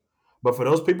 But for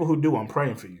those people who do, I'm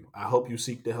praying for you. I hope you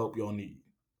seek the help you'll need.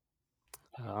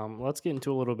 Let's get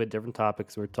into a little bit different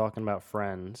topics. We're talking about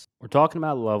friends. We're talking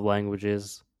about love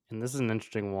languages, and this is an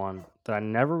interesting one that I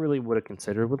never really would have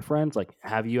considered with friends. Like,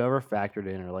 have you ever factored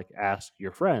in or like asked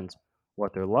your friends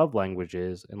what their love language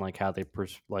is and like how they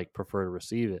prefer to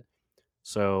receive it?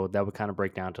 So that would kind of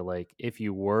break down to like if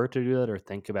you were to do that or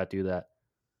think about do that,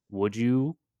 would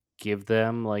you give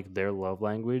them like their love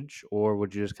language or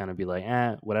would you just kind of be like,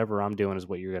 whatever I'm doing is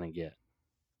what you're gonna get?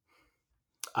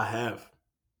 I have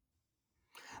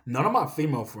none of my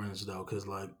female friends though, because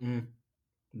like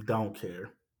don't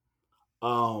care.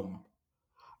 Um,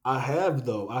 I have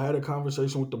though. I had a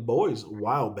conversation with the boys a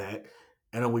while back,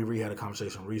 and then we had a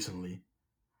conversation recently.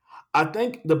 I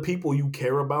think the people you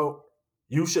care about,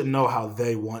 you should know how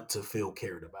they want to feel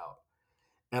cared about.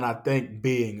 And I think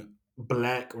being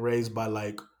black, raised by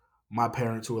like my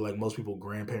parents who are like most people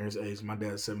grandparents age, my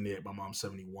dad's 78, my mom's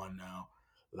 71 now.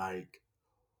 Like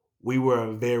we were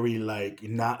a very like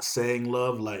not saying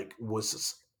love, like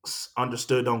was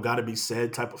understood, don't gotta be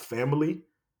said type of family.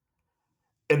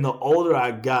 And the older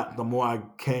I got, the more I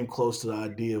came close to the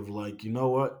idea of like, you know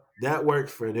what? That worked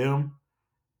for them.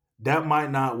 That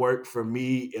might not work for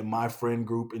me and my friend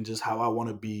group and just how I want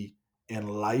to be in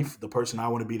life, the person I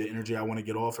want to be, the energy I want to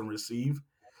get off and receive.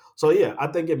 So yeah, I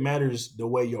think it matters the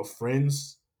way your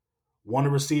friends want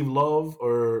to receive love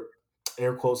or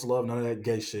air quotes love, none of that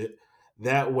gay shit.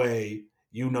 That way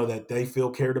you know that they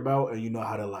feel cared about and you know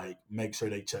how to like make sure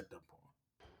they checked up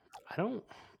I don't.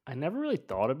 I never really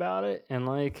thought about it, and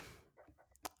like,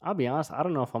 I'll be honest, I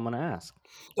don't know if I'm gonna ask.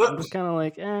 I'm on. just kind of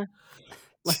like,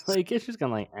 like it's just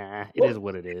kind of like, it is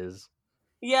what it is.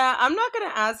 Yeah, I'm not going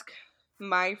to ask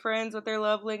my friends what their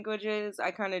love language is.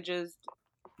 I kind of just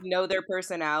know their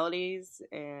personalities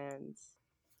and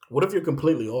What if you're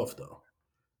completely off though?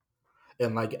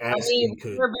 and like I mean, asking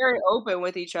could. we're very open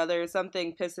with each other. If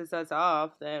something pisses us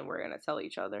off, then we're gonna tell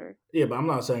each other. Yeah, but I'm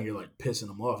not saying you're like pissing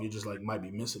them off. You just like might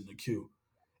be missing the cue.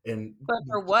 And But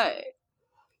for what?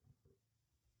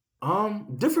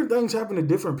 different things happen to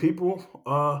different people.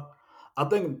 I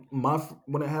think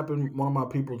when it happened, one of my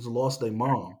people's lost their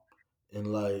mom, and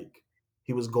like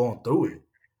he was going through it,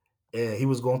 and he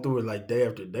was going through it like day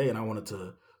after day, and I wanted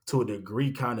to a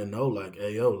degree kind of know like,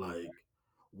 hey yo, like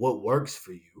what works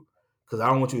for you, because I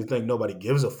don't want you to think nobody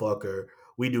gives a fuck or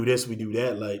we do this, we do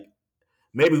that. Like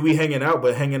maybe we hanging out,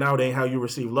 but hanging out ain't how you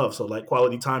receive love. So like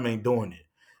quality time ain't doing it.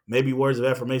 Maybe words of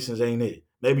affirmations ain't it.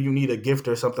 Maybe you need a gift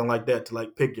or something like that to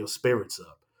like pick your spirits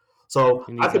up. So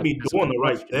You I need could that be doing physical the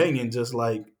right touch. thing and just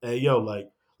like, hey yo, like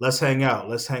let's hang out,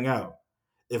 let's hang out.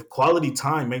 If quality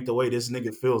time ain't the way this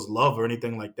nigga feels love or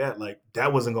anything like that, like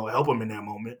that wasn't gonna help him in that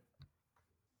moment.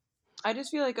 I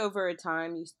just feel like over a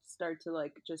time you start to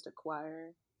like just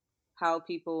acquire how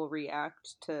people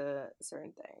react to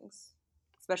certain things,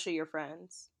 especially your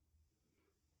friends.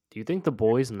 Do you think the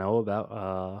boys know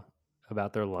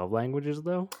about their love languages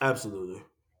though? Absolutely.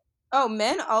 Oh,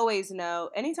 men always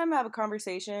know. Anytime I have a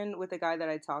conversation with a guy that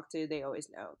I talk to, they always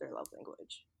know their love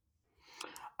language.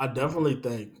 I definitely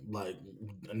think like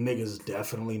niggas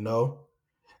definitely know.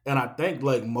 And I think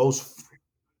like most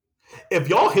if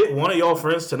y'all hit one of y'all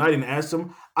friends tonight and asked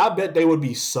them, I bet they would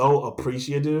be so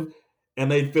appreciative and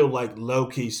they'd feel like low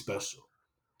key special.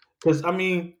 Because I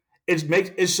mean,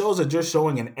 it shows that you're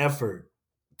showing an effort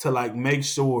to like make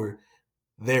sure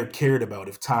they're cared about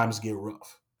if times get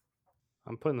rough.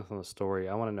 I'm putting this on the story.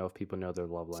 I want to know if people know their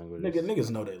love languages. Niggas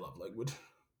know they love language.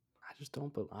 I just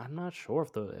don't. But I'm not sure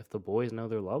if the boys know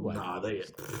their love Nah, they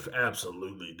languages.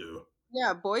 absolutely do.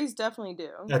 Yeah, boys definitely do.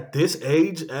 At this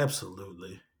age,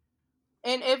 absolutely.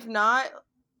 And if not,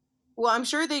 well, I'm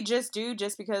sure they just do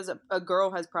just because a girl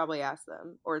has probably asked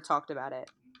them or talked about it.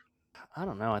 I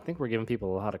don't know. I think we're giving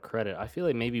people a lot of credit. I feel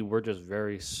like maybe we're just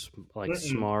very Mm-mm.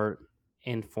 smart,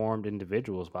 informed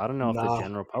individuals, but I don't know if the Nah,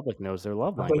 general public knows their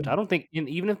love I language. think I don't think, and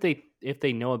even if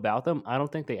they know about them, I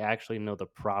don't think they actually know the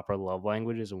proper love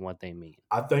languages and what they mean.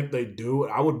 I think they do.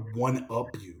 I would one up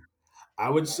you. I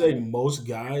would say most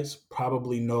guys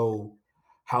probably know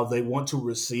how they want to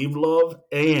receive love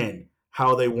and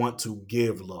how they want to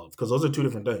give love because those are two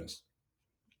different things.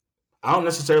 I don't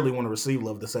necessarily want to receive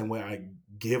love the same way I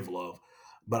give love,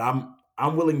 but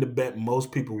I'm willing to bet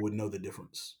most people would know the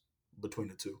difference between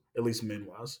the two, at least men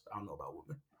wise. I don't know about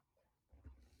women.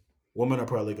 Women are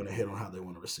probably going to hit on how they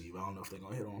want to receive. I don't know if they're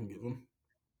going to hit on give them.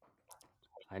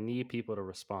 I need people to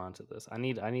respond to this. I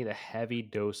need a heavy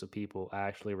dose of people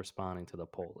actually responding to the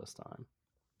poll this time.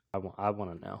 I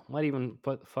want to know. Might even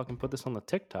put this on the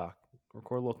TikTok.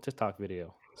 Record a little TikTok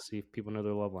video. See if people know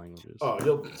their love languages. Oh,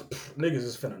 yo, niggas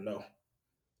is finna know. All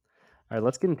right,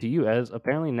 let's get into you. As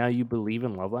apparently now you believe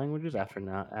in love languages after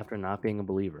not being a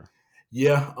believer.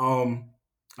 Yeah,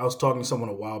 I was talking to someone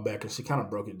a while back, and she kind of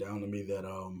broke it down to me that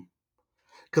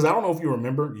because I don't know if you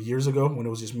remember years ago when it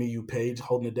was just me, you, Paige,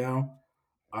 holding it down.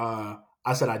 I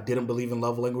said I didn't believe in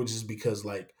love languages because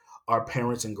like our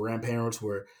parents and grandparents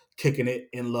were kicking it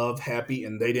in love, happy,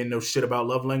 and they didn't know shit about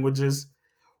love languages,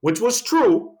 which was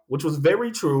true, which was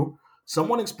very true.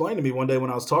 Someone explained to me one day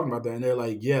when I was talking about that, and they're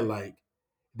like, yeah, like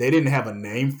they didn't have a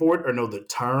name for it or know the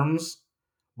terms,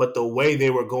 but the way they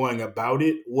were going about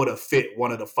it would have fit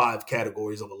one of the 5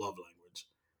 categories of a love language.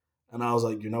 And I was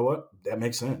like, you know what? That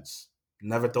makes sense.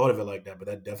 Never thought of it like that, but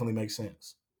that definitely makes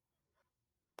sense.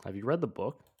 Have you read the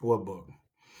book? What book?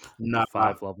 The Nah,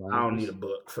 5 love I don't need a languages.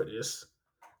 book for this.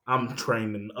 I'm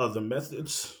trained in other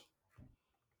methods.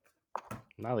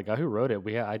 No, the guy who wrote it,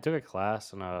 I took a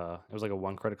class and it was like a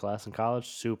 1 credit class in college.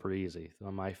 Super easy. One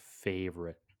of my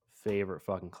favorite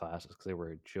fucking classes because they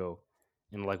were a joke.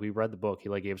 And like we read the book, he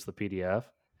like gave us the PDF.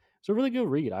 It's a really good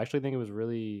read. I actually think it was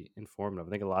really informative.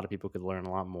 I think a lot of people could learn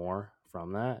a lot more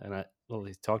from that. And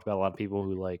he talked about a lot of people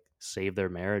who like save their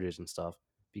marriages and stuff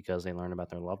because they learned about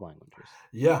their love languages.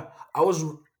 Yeah, I was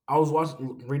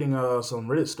reading some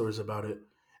Reddit stories about it,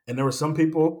 and there were some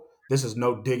people. This is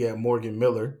no dig at Morgan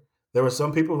Miller. There were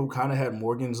some people who kind of had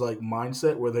Morgan's like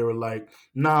mindset where they were like,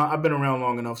 "Nah, I've been around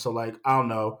long enough, so like I don't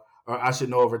know, or I should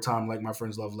know over time like my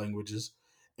friends love languages,"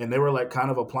 and they were like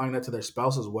kind of applying that to their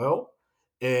spouse as well,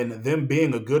 and them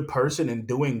being a good person and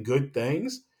doing good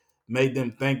things made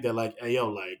them think that like, "Hey yo,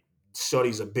 like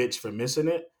Shorty's a bitch for missing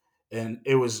it." And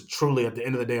it was truly at the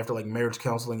end of the day, after like marriage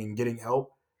counseling and getting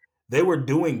help, they were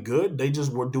doing good. They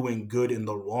just were doing good in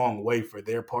the wrong way for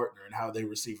their partner and how they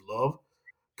receive love.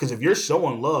 Because if you're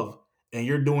showing love and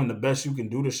you're doing the best you can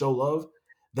do to show love,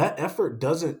 that effort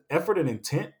and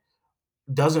intent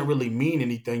doesn't really mean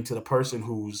anything to the person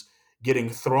who's getting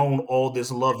thrown all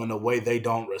this love in a way they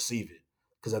don't receive it.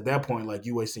 Because at that point, like,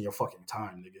 you wasting your fucking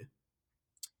time, nigga.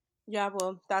 Yeah,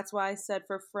 well, that's why I said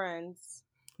for friends.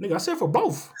 Nigga, I said for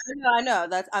both. I know.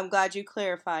 I'm glad you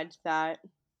clarified that.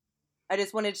 I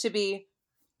just wanted to be,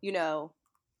 you know,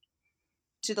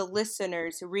 to the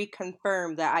listeners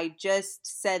reconfirm that I just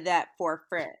said that for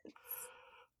friends.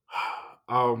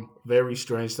 Very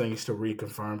strange things to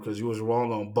reconfirm because you was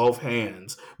wrong on both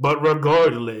hands. But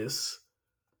regardless,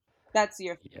 that's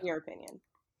your opinion.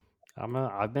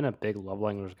 I've been a big love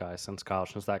language guy since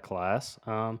college, since that class.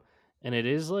 And it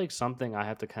is like something I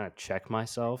have to kind of check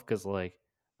myself because like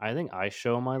I think I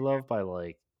show my love by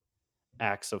like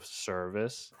acts of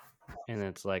service, and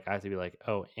it's like I have to be like,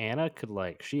 oh, Anna could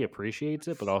like she appreciates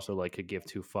it, but also like could give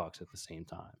two fucks at the same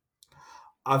time.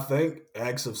 I think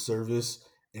acts of service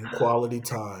and quality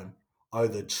time are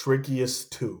the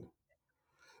trickiest two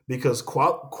because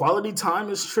quality time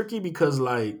is tricky because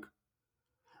like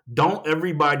don't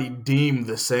everybody deem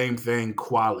the same thing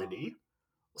quality,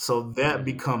 so that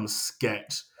becomes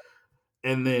sketch.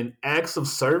 And then acts of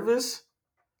service,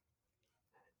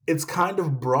 it's kind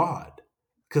of broad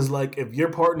because like if your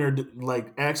partner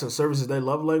like acts of service is their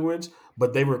love language,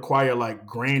 but they require like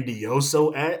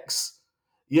grandioso acts,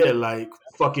 yeah, like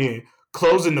fucking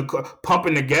closing the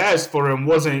pumping the gas for him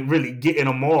wasn't really getting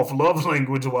him off love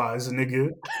language wise, nigga.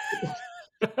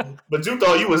 But you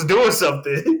thought you was doing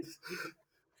something.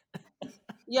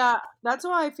 Yeah, that's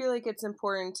why I feel like it's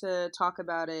important to talk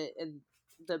about it in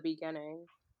the beginning.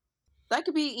 That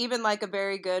could be even like a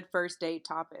very good first date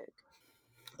topic.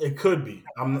 It could be.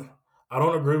 I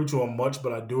don't agree with you on much,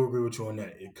 but I do agree with you on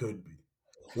that. It could be.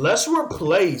 Let's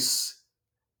replace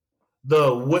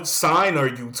the what sign are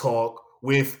you talk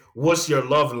with what's your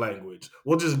love language.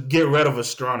 We'll just get rid of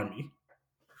astrology.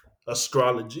 I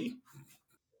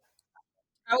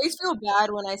always feel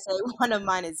bad when I say one of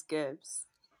mine is gifts,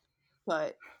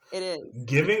 but it is.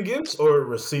 Giving gifts or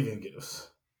receiving gifts?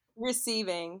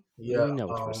 Receiving. Yeah, We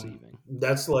know it's receiving.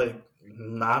 that's like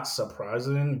not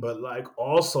surprising, but like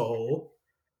also.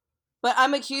 But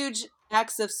I'm a huge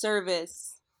acts of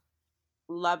service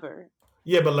lover.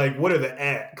 Yeah, but like, what are the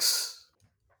acts?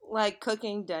 Like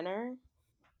cooking dinner.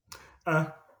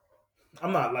 I'm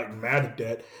not like mad at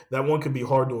that. That one could be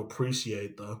hard to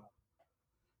appreciate though.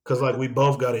 Cause like we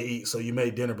both gotta eat, so you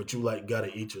made dinner, but you like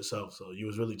gotta eat yourself. So you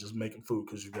was really just making food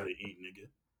because you gotta eat, nigga.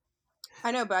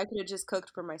 I know, but I could have just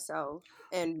cooked for myself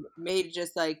and made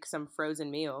just like some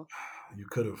frozen meal. You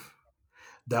could have.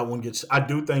 That one gets. I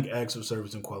do think acts of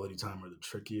service and quality time are the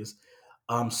trickiest.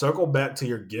 Circle back to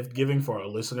your gift giving for our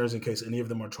listeners in case any of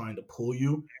them are trying to pull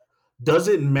you. Does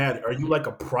it matter? Are you like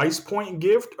a price point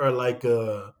gift or like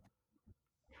a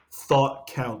thought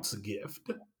counts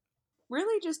gift?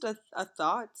 Really, just a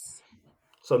thoughts.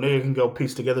 So nigga can go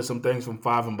piece together some things from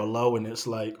Five and Below, and it's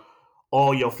like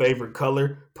all your favorite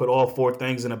color. Put all four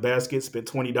things in a basket. Spend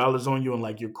 $20 on you, and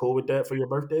like you're cool with that for your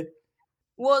birthday.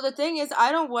 Well, the thing is,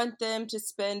 I don't want them to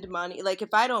spend money. Like,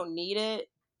 if I don't need it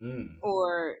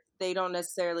or they don't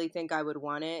necessarily think I would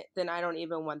want it, then I don't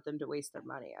even want them to waste their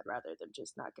money. I'd rather them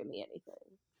just not give me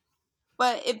anything.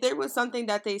 But if there was something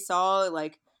that they saw,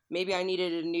 like maybe I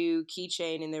needed a new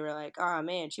keychain and they were like, oh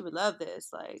man, she would love this.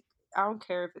 Like, I don't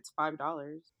care if it's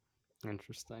 $5.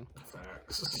 Interesting.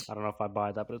 Facts. I don't know if I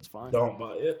buy that, but it's fine. Don't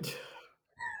buy it.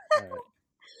 All right.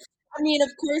 I mean, of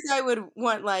course I would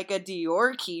want like a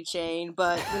Dior keychain,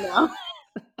 but you know,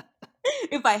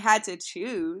 if I had to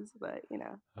choose, but you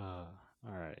know.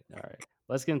 All right.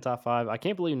 Let's get in top 5. I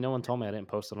can't believe no one told me I didn't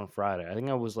post it on Friday. I think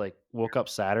I was like woke up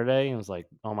Saturday and was like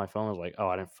on my phone. I was like, oh,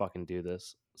 I didn't fucking do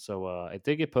this. So I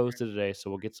did get posted today. So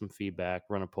we'll get some feedback.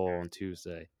 Run a poll on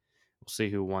Tuesday. We'll see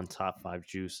who won top 5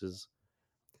 juices.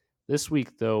 This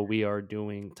week, though, we are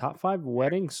doing top 5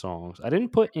 wedding songs. I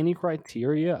didn't put any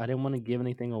criteria. I didn't want to give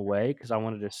anything away because I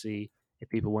wanted to see if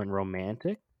people went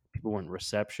romantic, people went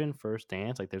reception, first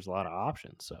dance. Like, there's a lot of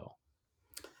options. So,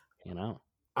 you know.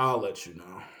 I'll let you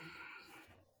know.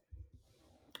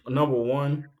 Number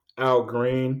 1, Al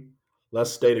Green,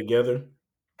 Let's Stay Together.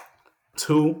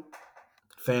 2,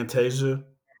 Fantasia,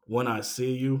 When I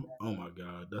See You. Oh my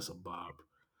God, that's a bop.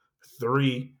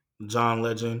 3, John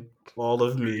Legend, All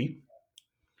of Me.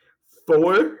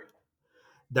 4,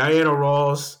 Diana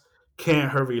Ross,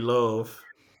 Can't Hurry Love.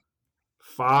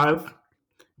 5,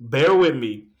 bear with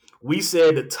me. We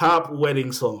said the top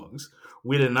wedding songs.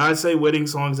 We did not say wedding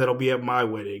songs that'll be at my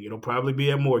wedding. It'll probably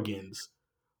be at Morgan's.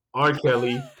 R.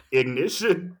 Kelly,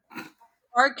 Ignition.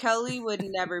 R. Kelly would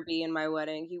never be in my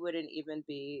wedding. He wouldn't even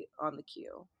be on the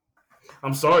queue.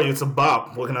 I'm sorry, it's a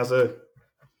bop. What can I say?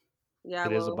 Yeah,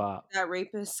 It is a well, bop. that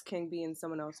rapist can be in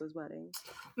someone else's wedding.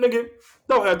 Nigga,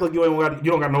 don't act like you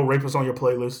don't got no rapists on your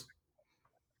playlist.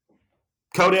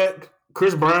 Kodak,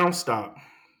 Chris Brown, stop.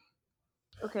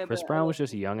 Okay, but Chris Brown was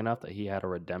just young enough that he had a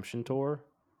redemption tour.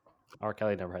 R.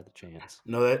 Kelly never had the chance.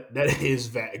 No, that is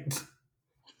fact.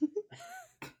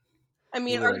 I He'd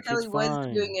mean, be R. like, Kelly "She's was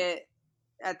fine." doing it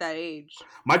at that age.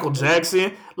 Michael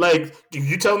Jackson, like,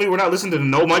 you tell me we're not listening to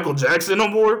no Michael Jackson no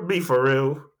more? Be for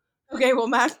real. Okay, well,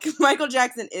 Michael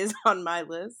Jackson is on my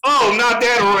list, Oh, not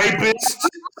that rapist.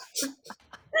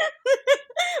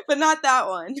 but not that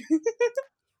one.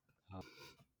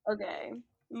 Okay,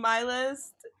 my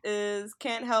list is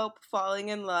 "Can't Help Falling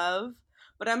in Love,"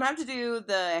 but I'm gonna have to do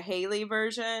the Haley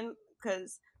version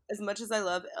because as much as I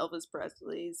love Elvis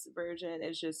Presley's version,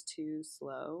 it's just too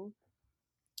slow.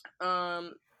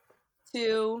 Um,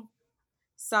 Two,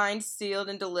 "Signed, Sealed,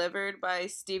 and Delivered" by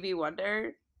Stevie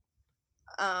Wonder.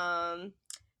 Um,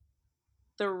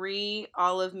 Three,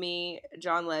 "All of Me,"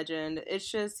 John Legend. It's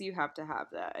just you have to have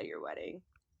that at your wedding.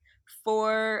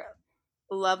 Four,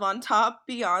 "Love on Top,"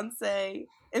 Beyonce,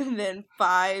 and then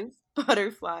five,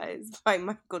 "Butterflies" by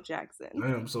Michael Jackson.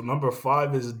 Damn, so number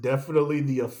 5 is definitely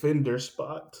the offender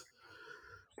spot.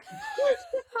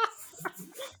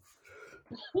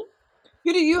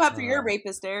 Who do you have for your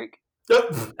rapist, Eric?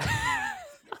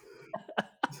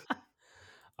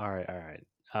 All right.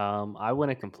 I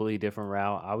went a completely different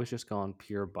route. I was just going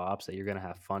pure bops that you're gonna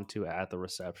have fun to at the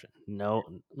reception. No,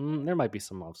 there might be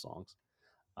some love songs.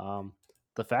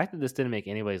 The fact that this didn't make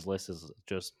anybody's list is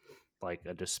just like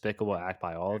a despicable act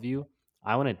by all of you.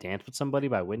 "I Want to Dance with Somebody"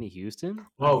 by Whitney Houston.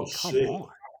 I Oh, mean, shit.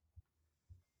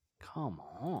 come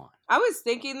on. I was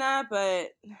thinking that,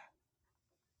 but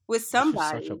with It's just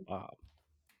such a somebody, bop.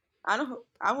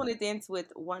 I want to dance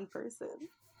with one person,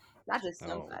 not just Oh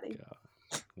somebody. god,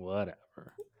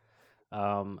 whatever.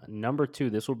 Number 2,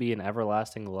 "This Will Be an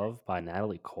Everlasting Love" by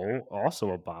Natalie Cole,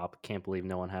 also a bop. Can't believe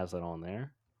no one has that on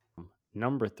there.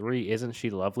 Number 3, "Isn't She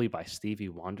Lovely" by Stevie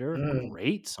Wonder,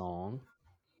 great song.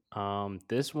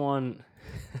 This one,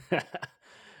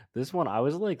 this one, I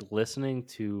was like listening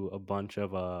to a bunch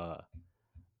of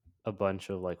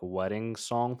like wedding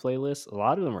song playlists. A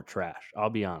lot of them are trash. I'll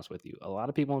be honest with you. A lot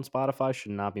of people on Spotify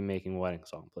should not be making wedding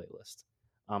song playlists.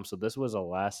 So this was a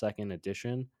last second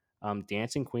addition.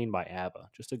 "Dancing Queen" by ABBA,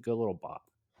 just a good little bop.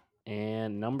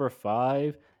 And number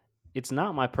 5, it's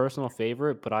not my personal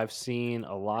favorite, but I've seen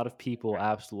a lot of people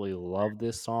absolutely love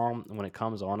this song when it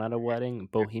comes on at a wedding.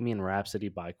 "Bohemian Rhapsody"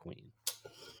 by Queen.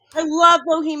 I love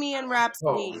Bohemian Oh,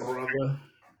 Rhapsody. brother.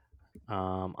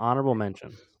 Honorable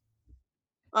mention.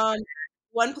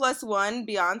 1+1,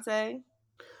 Beyonce.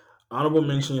 Honorable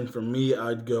mention for me,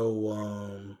 I'd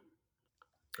go.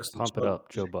 Pump It Up,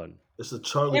 Joe Budden. It's the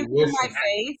Charlie In Wilson. My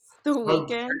Face, The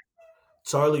Weeknd.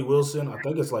 Charlie Wilson. I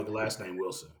think it's like last name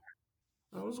Wilson.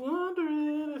 I was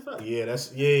wondering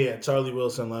if yeah, Charlie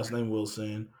Wilson, last name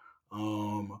Wilson.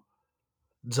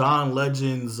 John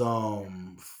Legend's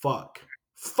fuck.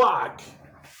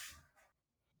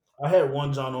 I had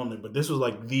one John on there, but this was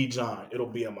like the John. It'll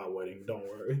be at my wedding. Don't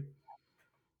worry.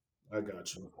 I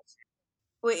got you.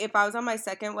 Wait, if I was on my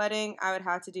second wedding, I would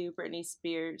have to do Britney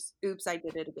Spears. Oops, I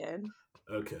Did It Again.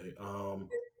 Okay.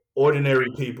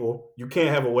 Ordinary People. You can't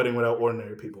have a wedding without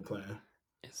Ordinary People playing.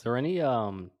 Is there any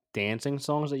dancing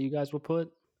songs that you guys would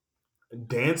put?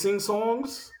 Dancing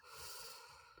songs?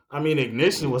 I mean,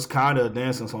 Ignition was kind of a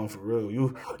dancing song for real.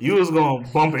 You was gonna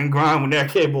bump and grind with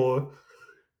that keyboard.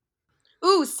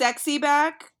 Ooh, Sexy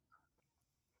Back.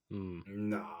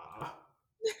 Nah.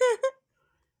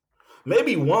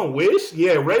 Maybe One Wish.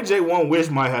 Yeah, Ray J One Wish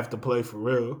might have to play for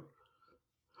real.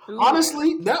 Ooh.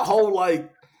 Honestly, that whole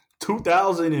like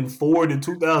 2004 to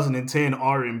 2010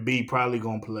 R&B probably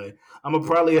gonna play. I'm gonna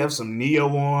probably have some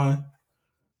Neo on.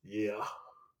 Yeah.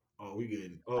 Oh, we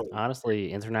good. Oh.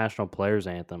 Honestly, International Players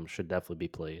Anthem should definitely be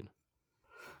played.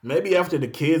 Maybe after the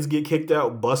kids get kicked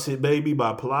out, "Bust It Baby"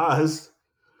 by Plies.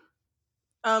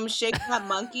 Shake That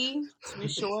Monkey, to be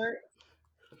short.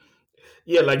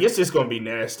 Yeah, like it's just gonna be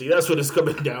nasty. That's what it's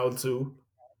coming down to.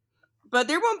 But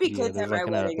there won't be kids at my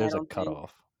wedding. There's a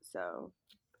cutoff. So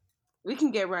we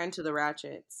can get right into the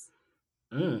ratchets.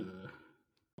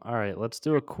 All right, let's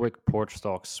do a quick porch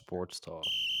talk, sports talk.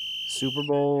 Super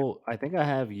Bowl, I think I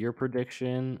have your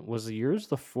prediction. Was yours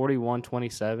the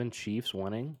 41-27 Chiefs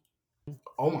winning?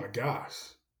 Oh my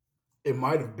gosh. It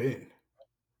might have been.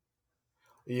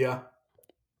 Yeah.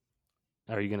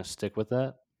 Are you going to stick with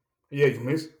that? Yeah, you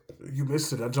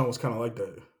missed it. That joint was kind of like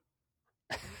that.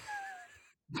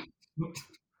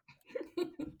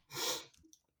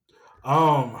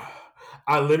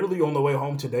 I literally on the way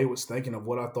home today was thinking of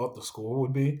what I thought the score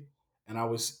would be, and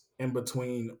in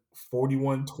between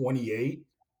 41-28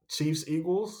 Chiefs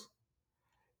Eagles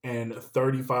and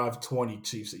 35-20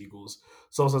 Chiefs Eagles.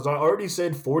 So since I already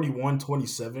said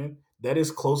 41-27, that is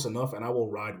close enough, and I will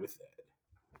ride with that.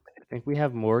 I think we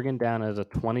have Morgan down as a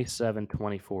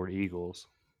 27-24 Eagles.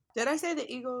 Did I say the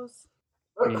Eagles?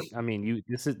 You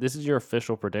this is your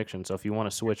official prediction, so if you want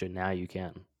to switch it now, you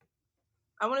can.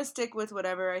 I want to stick with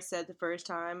whatever I said the first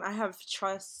time. I have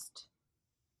trust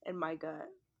in my gut.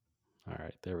 All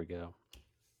right, there we go.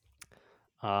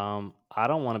 I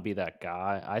don't want to be that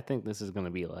guy. I think this is going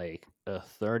to be like a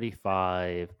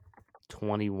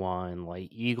 35-21. Like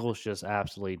Eagles just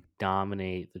absolutely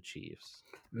dominate the Chiefs.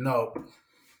 No,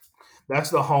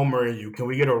 that's the homer in you. Can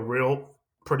we get a real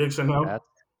prediction now?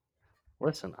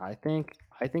 Listen, I think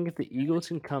if the Eagles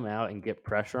can come out and get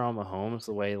pressure on Mahomes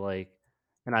the way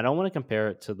and I don't want to compare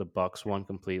it to the Bucs one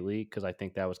completely because I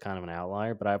think that was kind of an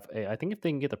outlier. But I think if they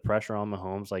can get the pressure on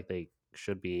Mahomes like they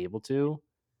should be able to,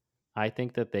 I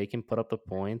think that they can put up the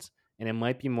points, and it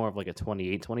might be more of like a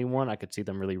 28-21. I could see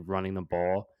them really running the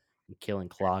ball and killing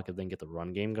clock if they can get the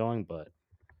run game going. But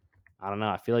I don't know.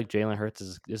 I feel like Jalen Hurts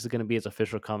this is going to be his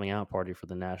official coming out party for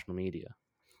the national media.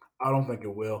 I don't think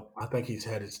it will. I think he's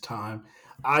had his time.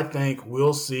 I think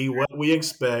we'll see what we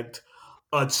expect.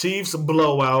 A Chiefs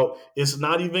blowout. It's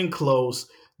not even close.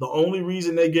 The only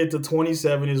reason they get to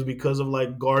 27 is because of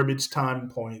like garbage time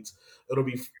points. It'll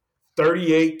be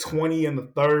 38-20 in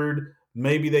the third.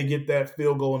 Maybe they get that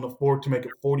field goal in the fourth to make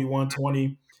it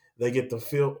 41-20. They get a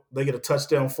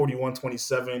touchdown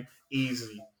 41-27.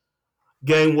 Easy.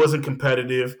 Game wasn't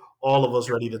competitive. All of us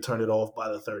ready to turn it off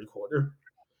by the third quarter.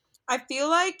 I feel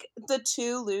like the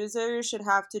two losers should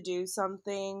have to do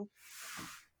something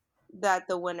that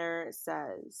the winner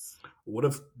says. What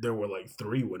if there were like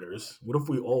three winners? What if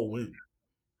we all win?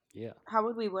 Yeah. How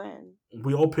would we win?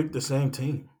 We all picked the same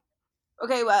team.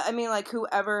 Okay, well, I mean, like,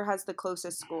 whoever has the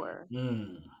closest score.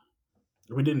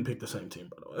 We didn't pick the same team,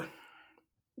 by the way.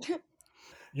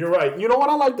 You're right. You know what?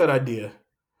 I like that idea.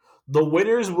 The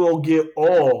winners will get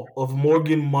all of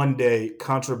Morgan Monday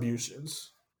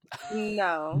contributions.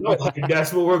 No.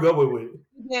 That's what we're going with.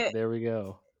 Yeah, there we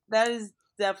go. That is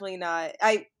definitely not.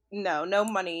 No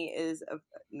money is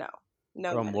no.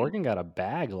 No. Bro, money. Morgan got a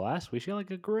bag last week. She got like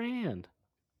 $1,000.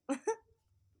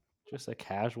 Just a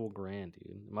casual grand,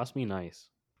 dude. It must be nice.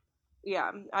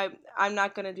 Yeah, I'm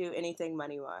not gonna do anything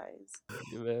money wise.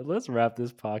 Let's wrap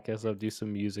this podcast up. Do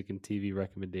some music and TV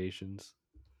recommendations.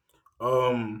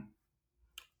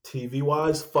 TV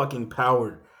wise, fucking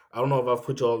Power. I don't know if I've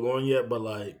put y'all on yet, but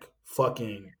like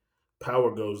fucking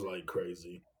Power goes like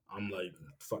crazy. I'm like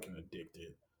fucking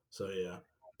addicted. So yeah,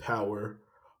 Power.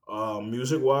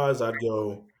 Music wise, I'd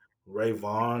go Ray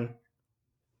Vaughn,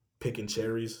 Picking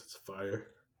Cherries. It's fire.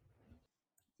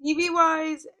 TV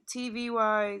wise,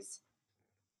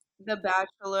 The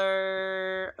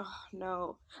Bachelor. Oh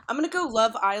no, I'm gonna go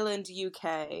Love Island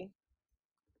UK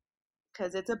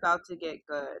because it's about to get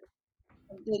good.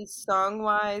 Then song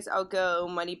wise, I'll go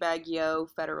Moneybagg Yo,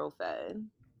 Federal Fed.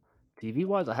 TV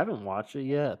wise, I haven't watched it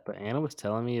yet, but Anna was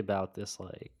telling me about this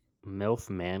like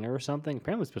MILF Manor or something.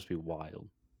 Apparently, it's supposed to be wild.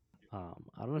 I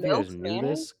don't know if you guys knew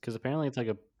this because apparently it's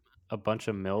like a bunch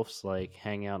of MILFs like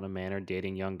hang out in a manor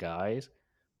dating young guys,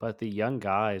 but the young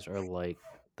guys are like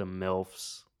the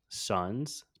MILFs'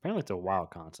 sons. Apparently, it's a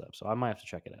wild concept, so I might have to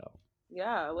check it out.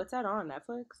 Yeah, what's that on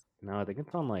Netflix? No, I think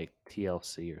it's on like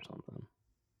TLC or something.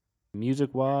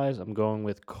 Music wise, I'm going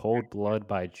with Cold Blood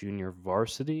by Junior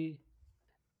Varsity.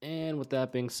 And with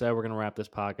that being said, we're going to wrap this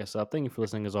podcast up. Thank you for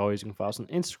listening. As always, you can follow us on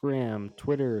Instagram,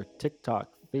 Twitter, TikTok,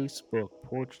 Facebook,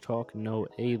 Porch Talk, No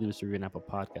A, leave us a review on Apple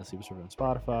Podcasts, leave us a review on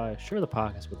Spotify, share the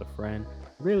podcast with a friend.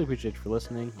 Really appreciate you for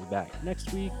listening. We'll be back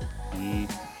next week.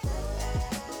 Peace.